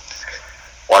world and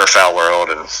waterfowl world,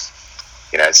 and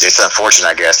it's unfortunate,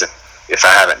 I guess, if I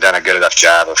haven't done a good enough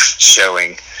job of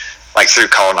showing, like through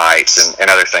call nights and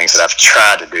other things that I've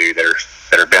tried to do that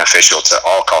are beneficial to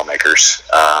all call makers.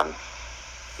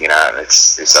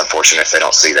 It's unfortunate if they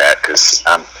don't see that, because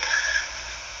I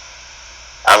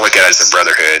look at it as a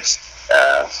brotherhood,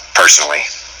 personally.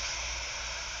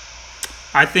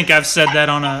 I think I've said that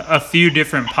on a few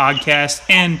different podcasts,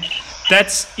 and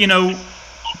that's,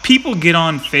 people get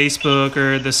on Facebook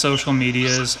or the social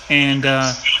medias, and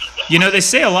they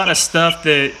say a lot of stuff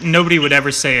that nobody would ever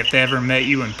say if they ever met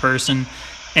you in person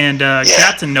and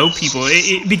got to know people.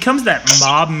 It becomes that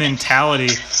mob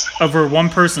mentality of where one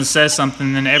person says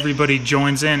something and everybody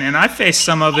joins in. And I faced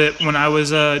some of it when I was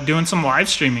doing some live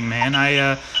streaming, man.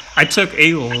 I took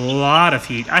a lot of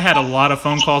heat. I had a lot of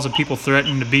phone calls of people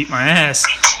threatening to beat my ass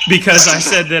because I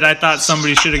said that I thought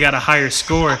somebody should have got a higher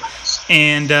score.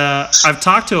 And I've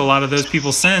talked to a lot of those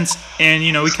people since, and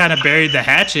we kind of buried the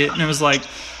hatchet, and it was like,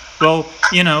 well,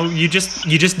 you just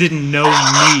didn't know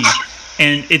me.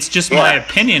 And it's just my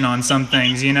opinion on some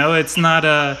things, It's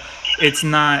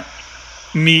not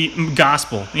me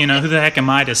gospel, Who the heck am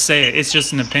I to say it? It's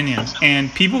just an opinion.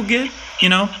 And people get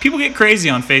crazy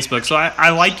on Facebook. So I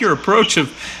like your approach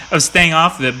of staying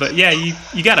off of it. But yeah,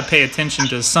 you got to pay attention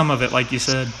to some of it, like you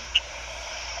said.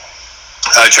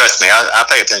 Oh, trust me, I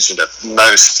pay attention to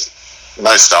most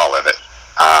all of it.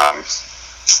 And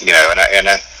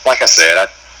like I said,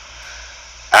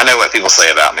 I know what people say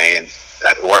about me, and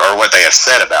or what they have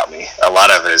said about me. A lot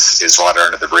of it is water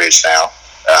under the bridge now.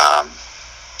 A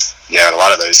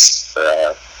lot of those.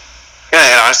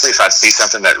 And honestly, if I see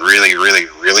something that really, really,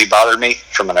 really bothered me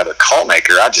from another call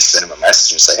maker, I just send them a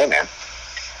message and say, "Hey, man,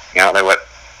 I don't know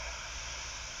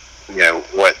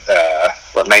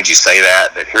what made you say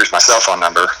that, but here's my cell phone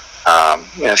number.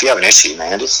 If you have an issue,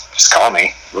 man, just call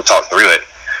me. We'll talk through it."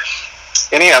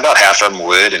 And about half of them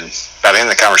would, and by the end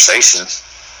of the conversation,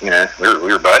 we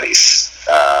were buddies.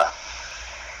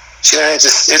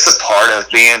 It's a part of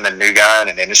being the new guy in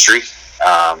an industry.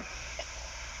 I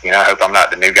hope I'm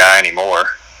not the new guy anymore.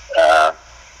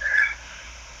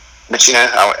 But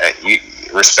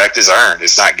respect is earned;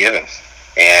 it's not given,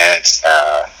 and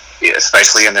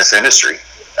especially in this industry.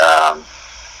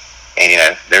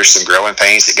 And there's some growing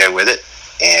pains that go with it,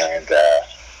 and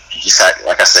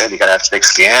like I said, you gotta have thick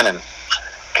skin and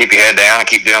keep your head down and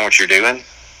keep doing what you're doing.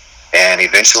 And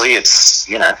eventually, it's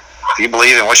if you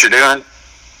believe in what you're doing,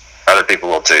 other people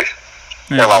will too.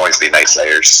 Yeah. There'll always be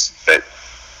naysayers, but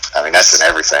I mean that's in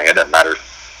everything. It doesn't matter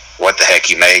what the heck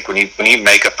you make. When you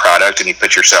make a product and you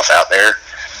put yourself out there,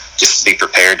 just be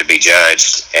prepared to be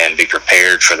judged and be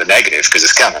prepared for the negative because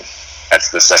it's coming. That's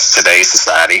today's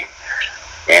society,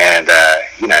 and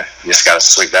you just got to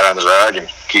sweep that under the rug and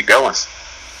keep going.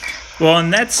 Well,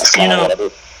 and that's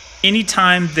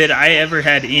anytime that I ever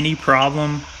had any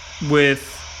problem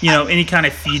with any kind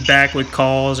of feedback with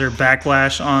calls or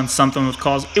backlash on something with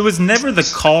calls, it was never the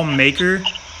call maker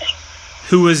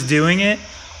who was doing it.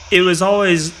 It was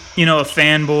always, a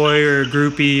fanboy or a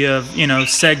groupie of,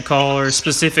 said call or a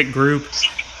specific group.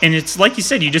 And it's like you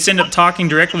said, you just end up talking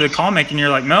directly to the call maker and you're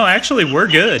like, no, actually, we're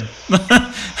good.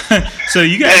 So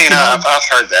you guys. Yeah, I've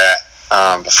heard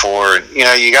that before.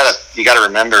 You gotta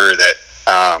remember that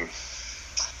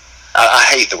I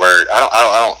hate the word.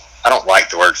 I don't like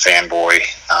the word fanboy.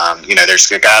 There's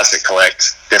guys that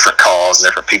collect different calls,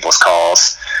 different people's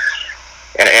calls.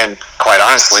 And quite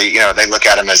honestly, they look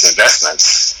at them as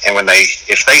investments. And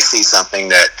if they see something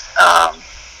that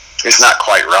is not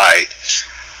quite right,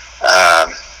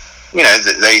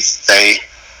 they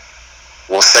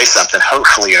will say something,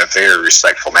 hopefully in a very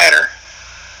respectful manner.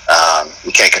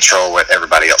 You can't control what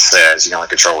everybody else says. You can only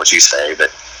control what you say.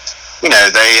 But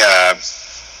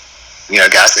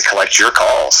guys that collect your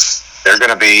calls, they're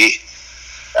going to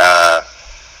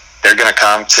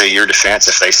come to your defense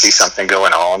if they see something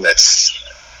going on that's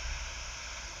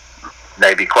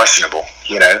maybe questionable,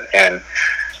 but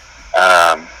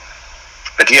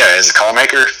yeah, as a call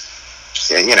maker,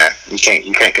 you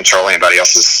can't control anybody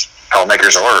else's call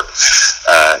makers or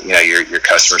your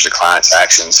customers or clients'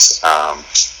 actions.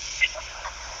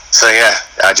 So yeah,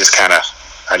 I just kind of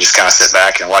sit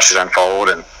back and watch it unfold,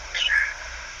 and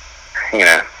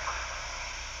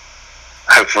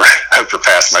hope we're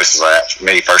past most of that,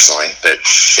 me personally, but it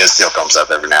still comes up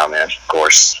every now and then, of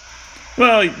course.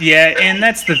 Well, yeah, and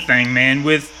that's the thing, man.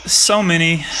 With so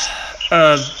many,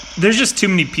 there's just too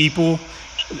many people,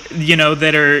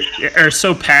 that are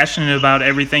so passionate about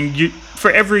everything. For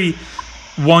every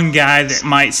one guy that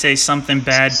might say something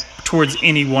bad towards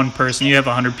any one person, you have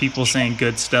 100 people saying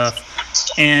good stuff.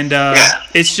 And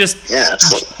it's just,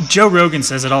 Joe Rogan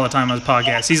says it all the time on his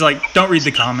podcast. He's like, don't read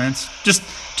the comments. Just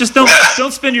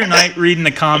don't spend your night reading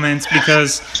the comments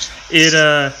because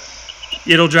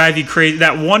it'll drive you crazy.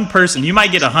 That one person, you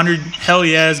might get 100 hell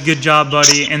yes, good job,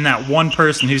 buddy, and that one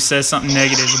person who says something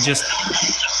negative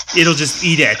it'll just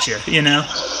eat at you, Yeah, and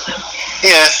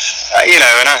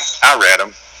I read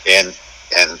them and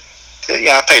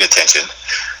I paid attention.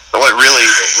 But what really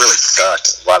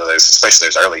sucked, a lot of those, especially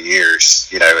those early years,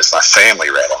 is my family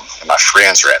read them and my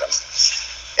friends read them,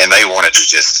 and they wanted to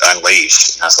just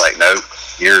unleash. And I was like, no,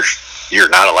 you're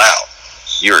not allowed.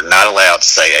 You're not allowed to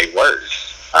say a word.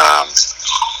 I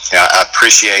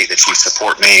appreciate that you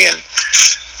support me, and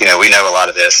we know a lot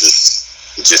of this is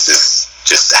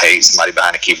just hate, somebody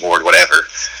behind a keyboard, whatever.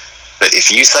 But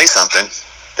if you say something,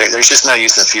 there's just no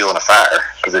use in fueling a fire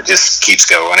because it just keeps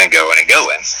going and going and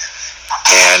going.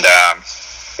 And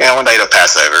one day it'll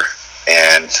pass over,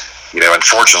 and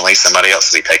unfortunately somebody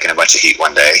else will be taking a bunch of heat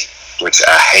one day, which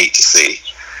I hate to see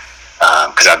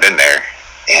because I've been there.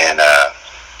 And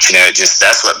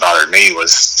that's what bothered me,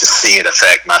 was to see it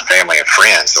affect my family and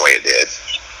friends the way it did,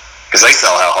 because they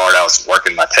saw how hard I was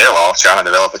working my tail off trying to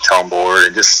develop a tone board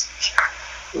and just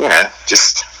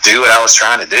do what I was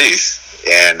trying to do.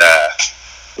 And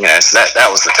so that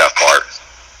was the tough part,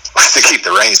 was to keep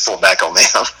the reins pulled back on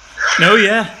them. No,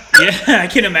 yeah, I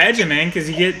can imagine, man, because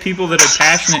you get people that are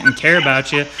passionate and care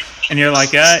about you, and you're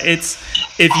like, if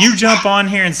you jump on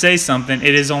here and say something,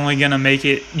 it is only going to make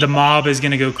it, the mob is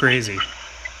going to go crazy.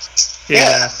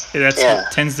 What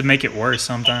tends to make it worse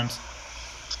sometimes.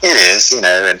 It is, and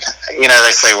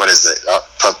they say, what is it?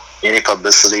 Any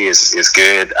publicity is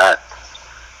good.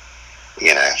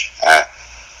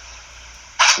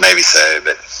 Maybe so,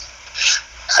 but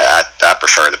I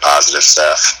prefer the positive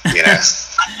stuff.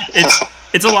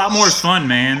 It's a lot more fun,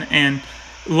 man, and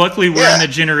luckily we're in the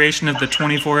generation of the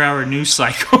 24-hour news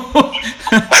cycle. Well,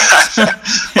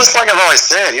 it's like I've always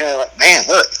said, man,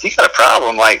 look, if you got a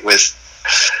problem with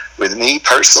with me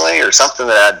personally or something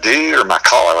that I do or my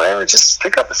call or whatever, just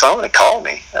pick up the phone and call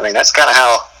me. I mean, that's kind of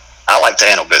how I like to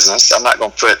handle business. I'm not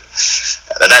going to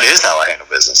that is how I handle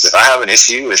business. If I have an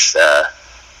issue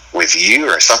with you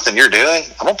or something you're doing,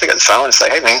 I'm going to pick up the phone and say,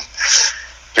 hey man,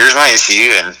 here's my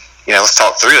issue, and let's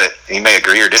talk through it. And you may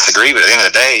agree or disagree, but at the end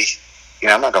of the day,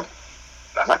 I'm not going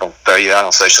to throw you out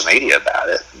on social media about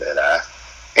it. But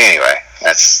anyway,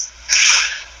 that's,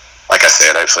 like I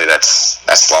said, hopefully that's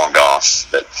long gone.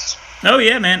 But oh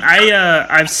yeah, man,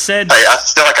 I've said, hey, I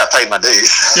feel like I paid my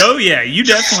dues. Oh yeah, you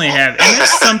definitely have, and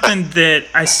that's something that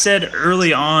I said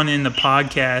early on in the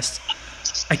podcast.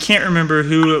 I can't remember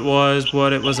who it was,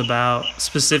 what it was about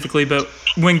specifically, but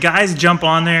when guys jump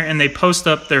on there and they post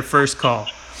up their first call,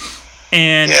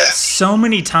 and so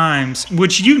many times,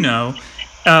 which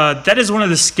that is one of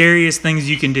the scariest things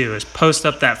you can do, is post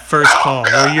up that first call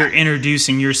where you're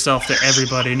introducing yourself to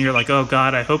everybody, and you're like, oh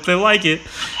God, I hope they like it.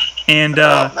 And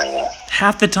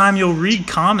half the time you'll read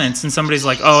comments and somebody's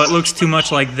like, oh, it looks too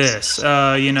much like this.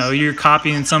 You're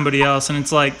copying somebody else, and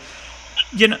it's like,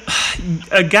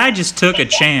 a guy just took a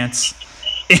chance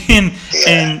and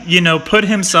put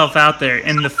himself out there,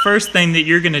 and the first thing that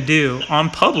you're going to do on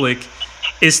public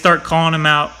is start calling him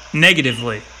out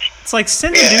negatively. It's like,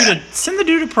 send the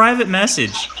dude a private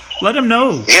message. Let him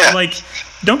know. Yeah. Like,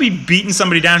 don't be beating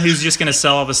somebody down who's just going to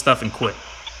sell all this stuff and quit.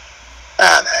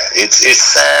 It's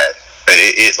sad, but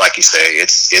it like you say,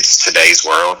 it's today's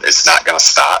world. It's not going to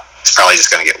stop. It's probably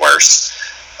just going to get worse.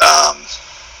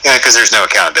 Because there's no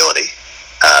accountability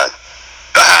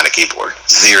behind a keyboard,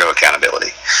 zero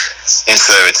accountability, and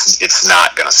so it's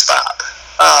not going to stop.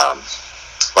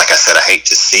 Like I said, I hate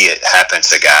to see it happen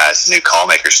to guys, new call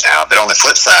makers now. But on the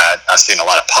flip side, I've seen a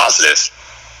lot of positive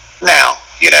now.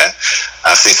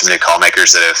 I've seen some new call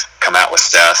makers that have come out with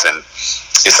stuff, and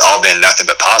it's all been nothing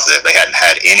but positive. They hadn't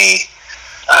had any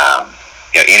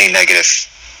negative,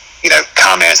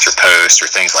 comments or posts or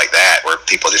things like that where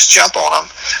people just jump on them.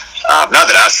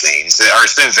 Not that I've seen. It's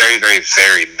been very, very,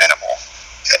 very minimal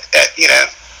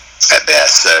at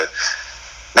best. So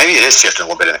maybe it is shifting a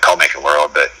little bit in the call making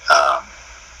world, but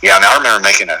I remember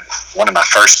making one of my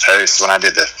first posts when I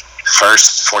did the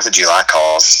first 4th of July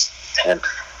calls in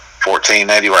 14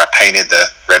 maybe, where I painted the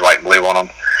red, white, and blue on them.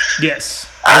 Yes.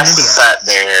 I sat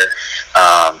there.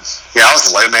 I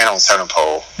was a low man on the totem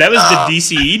pole. That was the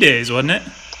DCE days, wasn't it?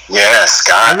 Yeah,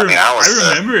 Scott.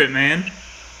 I remember it, man.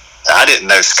 I didn't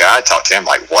know Scott. I talked to him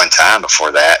like one time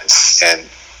before that, and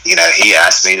he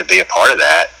asked me to be a part of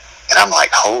that, and I'm like,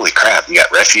 holy crap! You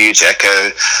got Refuge,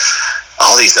 Echo,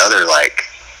 all these other like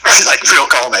real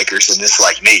call makers, and this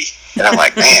like me. And I'm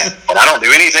like, man, and I don't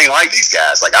do anything like these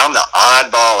guys. Like, I'm the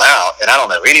oddball out, and I don't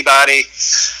know anybody.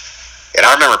 And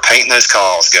I remember painting those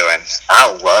calls going,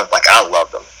 I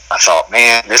loved them. I thought,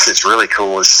 man, this is really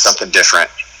cool. It's something different.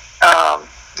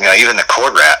 Even the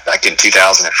chord rap back in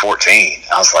 2014,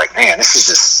 I was like, man, this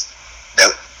is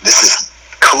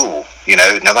cool.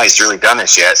 Nobody's really done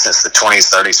this yet since the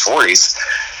 20s, 30s, 40s.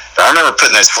 But I remember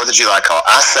putting those 4th of July calls.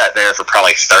 I sat there for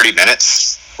probably 30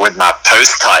 minutes with my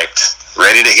post typed,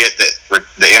 ready to hit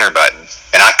the enter button,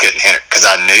 and I couldn't hit it because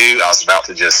I knew I was about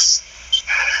to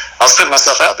I was putting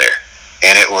myself out there,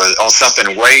 and it was on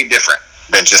something way different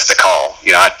than just a call.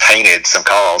 I painted some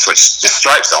calls, which just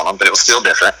stripes on them, but it was still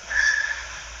different.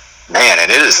 Man,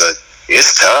 and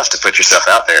it's tough to put yourself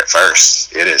out there at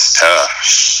first. It is tough.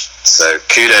 So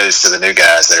kudos to the new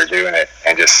guys that are doing it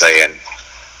and just saying,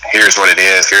 here's what it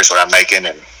is, here's what I'm making,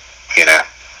 and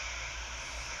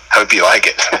hope you like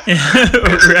it.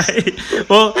 Right.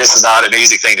 Well, it's not an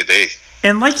easy thing to do.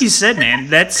 And like you said, man,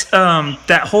 that's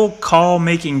that whole call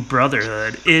making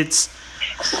brotherhood.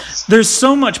 There's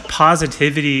so much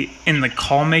positivity in the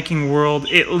call making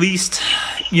world, at least,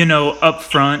 up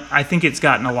front. I think it's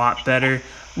gotten a lot better,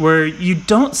 where you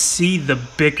don't see the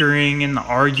bickering and the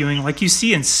arguing like you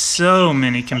see in so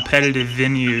many competitive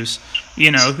venues.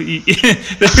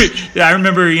 I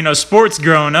remember, sports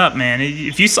growing up, man.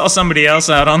 If you saw somebody else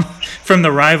out from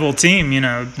the rival team,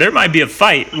 there might be a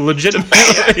fight,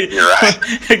 legitimately. You're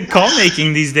right. Call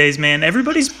making these days, man,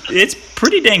 it's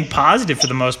pretty dang positive for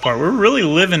the most part. We're really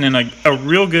living in a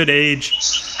real good age.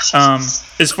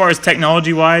 As far as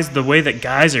technology-wise, the way that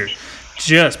guys are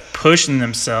just pushing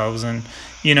themselves, and,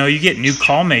 you get new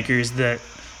call makers that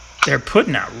they're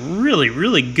putting out really,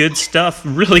 really good stuff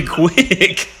really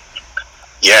quick.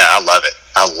 Yeah, I love it.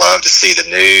 I love to see the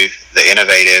new, the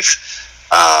innovative.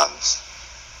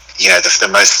 The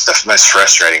most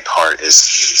frustrating part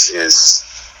is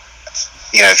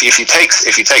if you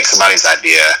take somebody's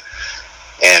idea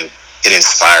and it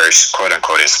inspires, quote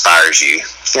unquote, inspires you,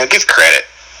 give credit.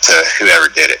 to whoever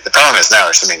did it. The problem is now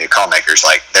there's so many new call makers,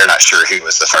 like they're not sure who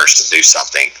was the first to do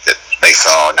something that they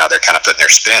saw. Now they're kind of putting their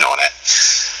spin on it.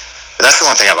 But that's the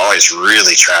one thing I've always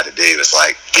really tried to do is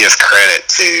like give credit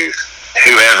to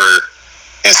whoever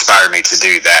inspired me to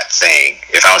do that thing.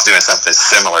 If I was doing something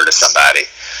similar to somebody,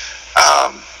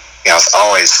 I was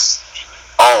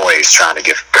always trying to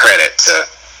give credit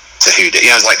to who did.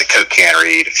 It was like the Coke can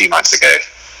read a few months ago.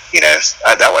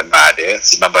 That wasn't my idea.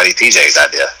 It's my buddy TJ's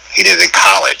idea. He did it in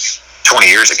college 20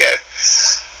 years ago.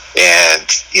 And,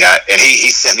 and he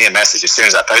sent me a message as soon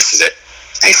as I posted it.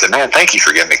 And he said, man, thank you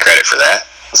for giving me credit for that.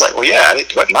 I was like, well, yeah,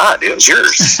 it wasn't my idea. It was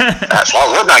yours.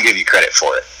 Why would not give you credit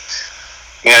for it?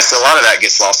 So a lot of that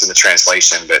gets lost in the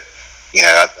translation. But,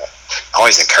 I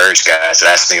always encourage guys that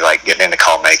ask me, like, getting into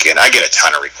call making. I get a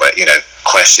ton of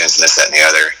questions and this, that, and the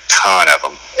other. Ton of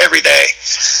them every day.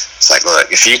 It's like,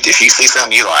 look, if you see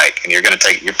something you like and you're going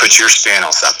to put your spin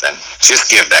on something,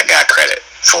 just give that guy credit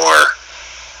for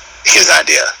his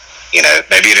idea.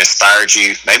 Maybe it inspired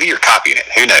you. Maybe you're copying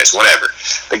it. Who knows? Whatever.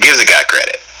 But give the guy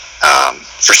credit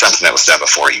for something that was done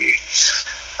before you.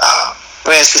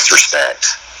 But it's just respect.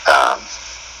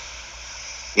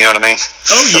 You know what I mean?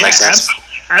 Oh, yeah.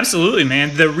 Absolutely,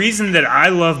 man. The reason that I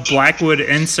love Blackwood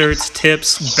Inserts,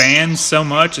 Tips, bands so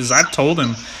much, as I've told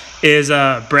him, is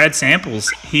Brad Samples.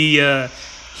 He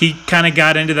kind of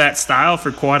got into that style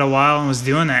for quite a while and was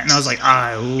doing that. And I was like,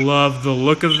 I love the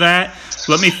look of that.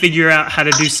 Let me figure out how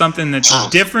to do something that's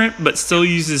different but still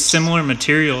uses similar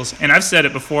materials. And I've said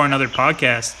it before on other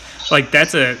podcasts. Like,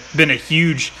 that's been a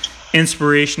huge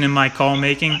inspiration in my call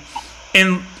making.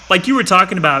 And like you were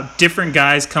talking about, different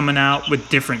guys coming out with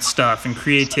different stuff and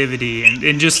creativity,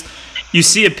 and just you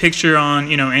see a picture on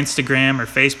Instagram or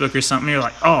Facebook or something, you're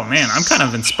like, oh man, I'm kind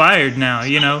of inspired now.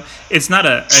 It's not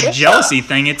a jealousy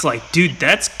thing. It's like, dude,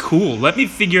 that's cool. Let me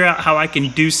figure out how I can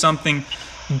do something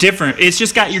different. It's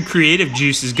just got your creative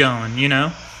juices going.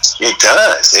 It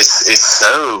does. It's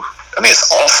so.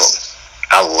 It's awesome.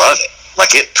 I love it.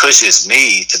 Like, it pushes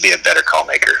me to be a better call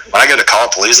maker. When I go to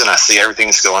Callapalooza and I see everything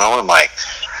that's going on, I'm like,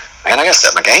 man, I got to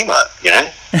set my game up,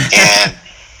 And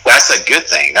that's a good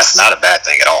thing. That's not a bad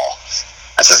thing at all.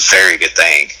 That's a very good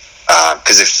thing.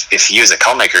 Because if you as a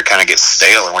call maker kind of get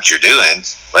stale in what you're doing,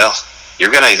 well,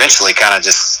 you're going to eventually kind of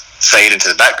just fade into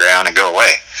the background and go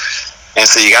away. And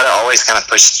so you got to always kind of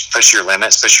push your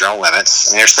limits, push your own limits.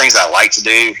 And there's things I like to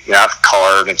do. I've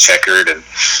carved and checkered, and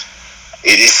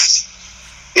it's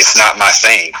not my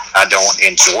thing. I don't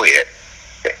enjoy it.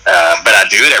 But I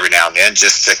do it every now and then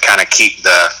just to kind of keep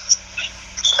that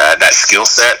skill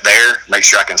set there, make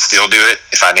sure I can still do it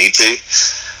if I need to.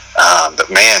 But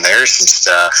man, there's some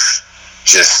stuff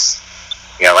just,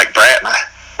 like Brad,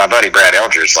 my buddy Brad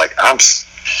Eldridge, like, I'm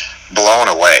blown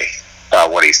away by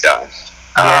what he's done.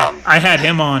 Yeah, I had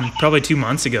him on probably 2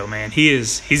 months ago, man.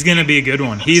 He's going to be a good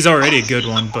one. He's already a good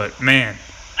one, but man.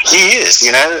 He is,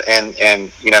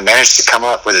 and managed to come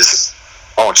up with his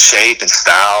own shape and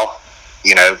style,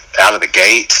 out of the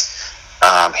gate.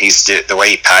 The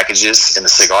way he packages in the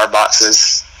cigar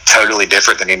boxes, totally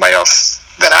different than anybody else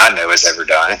that I know has ever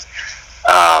done it.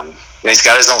 He's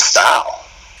got his own style,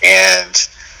 and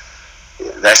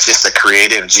that's just a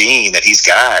creative gene that he's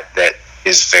got that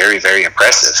is very, very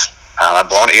impressive. I've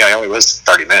blown it. He only was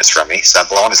 30 minutes from me, so I've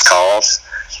blown his calls,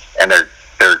 and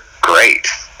they're great.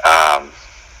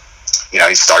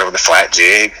 He started with a flat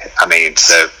jig.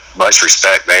 So much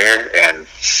respect there, and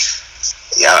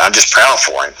I'm just proud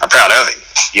for him. I'm proud of him,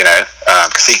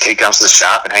 because he comes to the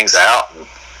shop and hangs out, and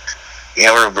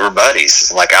we're buddies.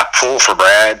 And like, I pull for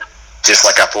Brad just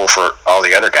like I pull for all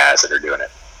the other guys that are doing it.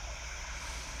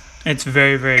 It's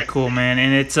very, very cool, man,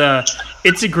 and it's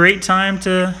a great time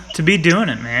to be doing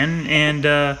it, man. And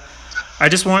I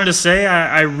just wanted to say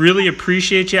I really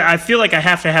appreciate you. I feel like I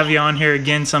have to have you on here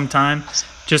again sometime,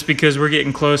 just because we're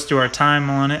getting close to our time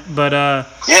on it. But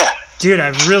yeah, dude,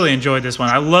 I've really enjoyed this one.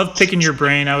 I love picking your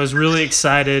brain. I was really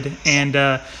excited, and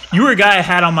you were a guy I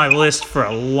had on my list for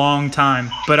a long time.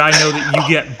 But I know that you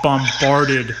get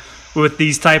bombarded with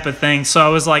these type of things, so I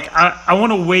was like, I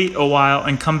want to wait a while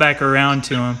and come back around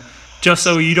to them, just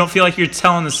so you don't feel like you're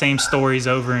telling the same stories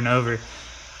over and over.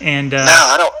 And no,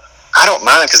 I don't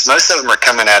mind, because most of them are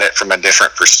coming at it from a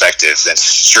different perspective than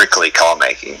strictly call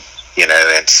making,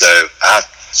 and so I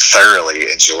thoroughly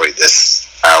enjoyed this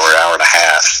hour and a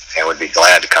half, and would be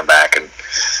glad to come back, and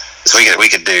so we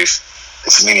could do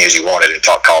as many as you wanted and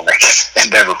talk call making and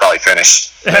never probably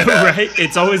finish. Right?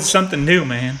 It's always something new,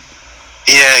 man.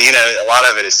 Yeah, a lot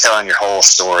of it is telling your whole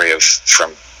story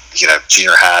from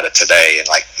junior high to today,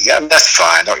 and that's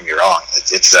fine. Don't get me wrong.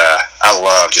 It's I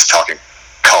love just talking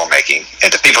call making,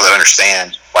 and to people that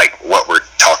understand what we're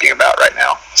talking about right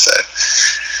now. So.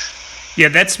 Yeah,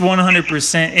 that's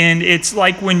 100%. And it's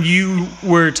like when you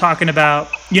were talking about,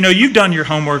 you've done your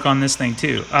homework on this thing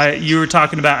too. You were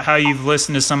talking about how you've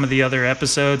listened to some of the other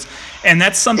episodes. And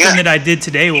that's something that I did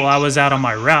today while I was out on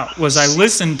my route, was I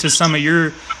listened to some of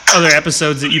your other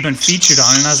episodes that you've been featured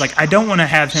on. And I was like, I don't want to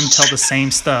have him tell the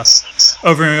same stuff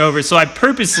over and over. So I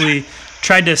purposely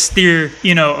tried to steer,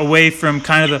 away from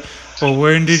kind of the, well,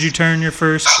 when did you turn your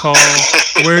first call?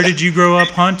 Where did you grow up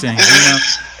hunting?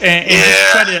 And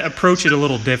just try to approach it a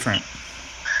little different.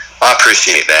 I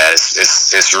appreciate that.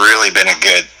 It's really been a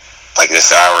good, like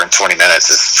this hour and 20 minutes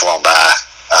has flown by.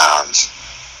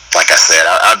 Like I said,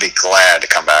 I'd be glad to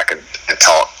come back and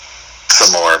talk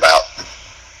some more about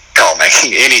call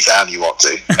making anytime you want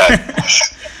to.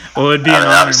 Well, it'd be an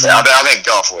honor. I'm in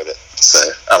golf with it, so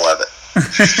I love it.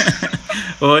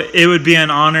 Well, it would be an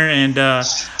honor, and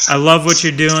I love what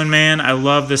you're doing, man. I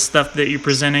love the stuff that you're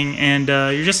presenting, and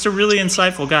you're just a really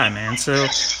insightful guy, man. So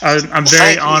I'm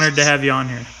very honored to have you on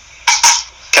here.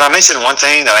 Can I mention one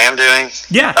thing that I am doing?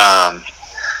 Yeah.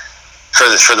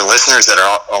 For the listeners that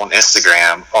are on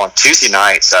Instagram, on Tuesday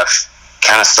nights, I've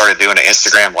kind of started doing an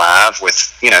Instagram live with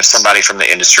somebody from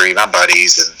the industry, my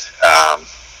buddies,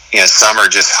 and some are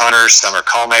just hunters, some are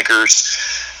call makers,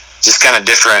 just kind of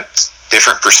different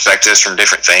perspectives from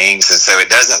different things. And so it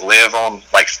doesn't live on,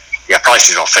 I probably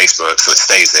should on Facebook so it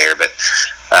stays there, but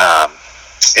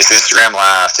it's Instagram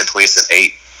live. Typically it's at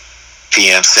 8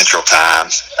 p.m. Central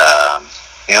Time.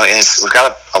 And we've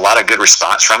got a lot of good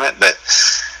response from it, but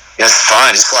it's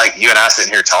fun. Just like you and I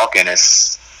sitting here talking,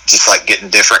 it's just like getting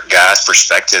different guys'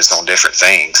 perspectives on different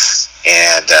things.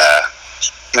 And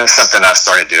it's something I've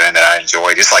started doing that I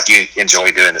enjoy, just like you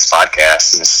enjoy doing this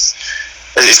podcast. And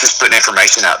it's just putting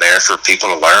information out there for people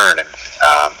to learn, and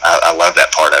I love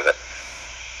that part of it.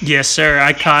 Yes, sir.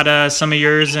 I caught some of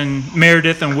yours in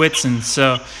Meredith and Whitson.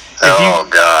 So,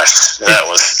 gosh, that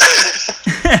was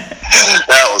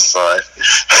that was fun.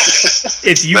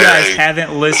 If you guys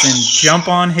haven't listened, jump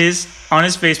on his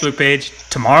Facebook page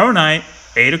tomorrow night,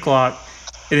 8:00,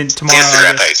 and then tomorrow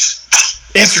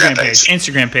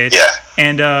Instagram page. Yeah.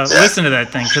 And listen to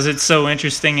that thing, because it's so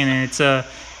interesting, and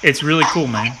it's really cool,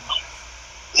 man.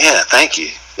 Yeah, thank you.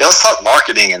 Yeah, let's talk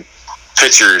marketing and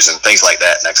pictures and things like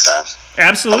that next time.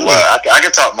 Absolutely. I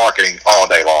could talk marketing all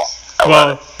day long.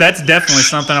 Well, that's definitely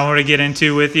something I want to get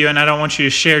into with you, and I don't want you to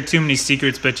share too many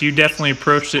secrets, but you definitely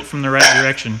approached it from the right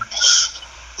direction.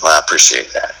 Well, I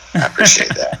appreciate that.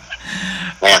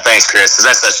 Man, thanks, Chris.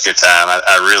 That's such a good time.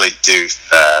 I really do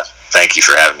thank you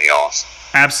for having me on.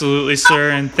 Absolutely,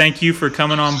 sir, and thank you for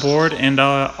coming on board, and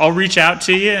I'll reach out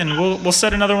to you, and we'll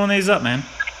set another one of these up, man.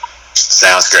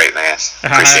 Sounds great, man.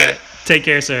 Appreciate it. Take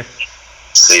care, sir.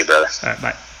 See you, brother. All right,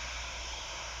 bye.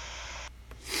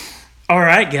 All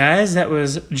right, guys, that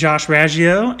was Josh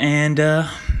Raggio, and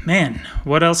man,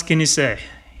 what else can you say?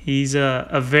 He's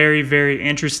a very, very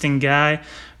interesting guy,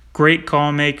 great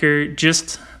call maker,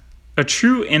 just a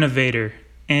true innovator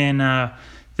in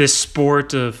this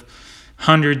sport of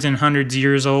hundreds and hundreds of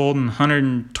years old and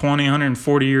 120,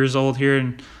 140 years old here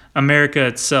in America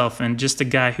itself, and just a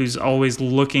guy who's always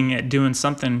looking at doing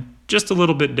something just a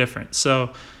little bit different.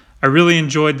 So I really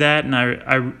enjoyed that, and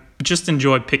I just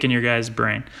enjoyed picking your guys'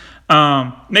 brain.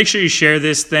 Make sure you share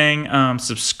this thing,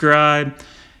 subscribe,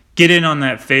 get in on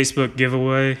that Facebook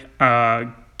giveaway,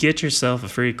 get yourself a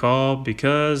free call,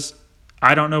 because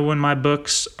I don't know when my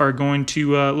books are going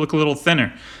to look a little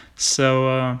thinner.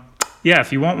 So yeah,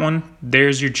 if you want one,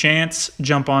 there's your chance.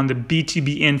 Jump on the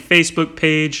BTBN Facebook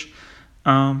page.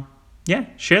 Yeah,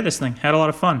 share this thing. Had a lot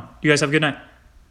of fun. You guys have a good night.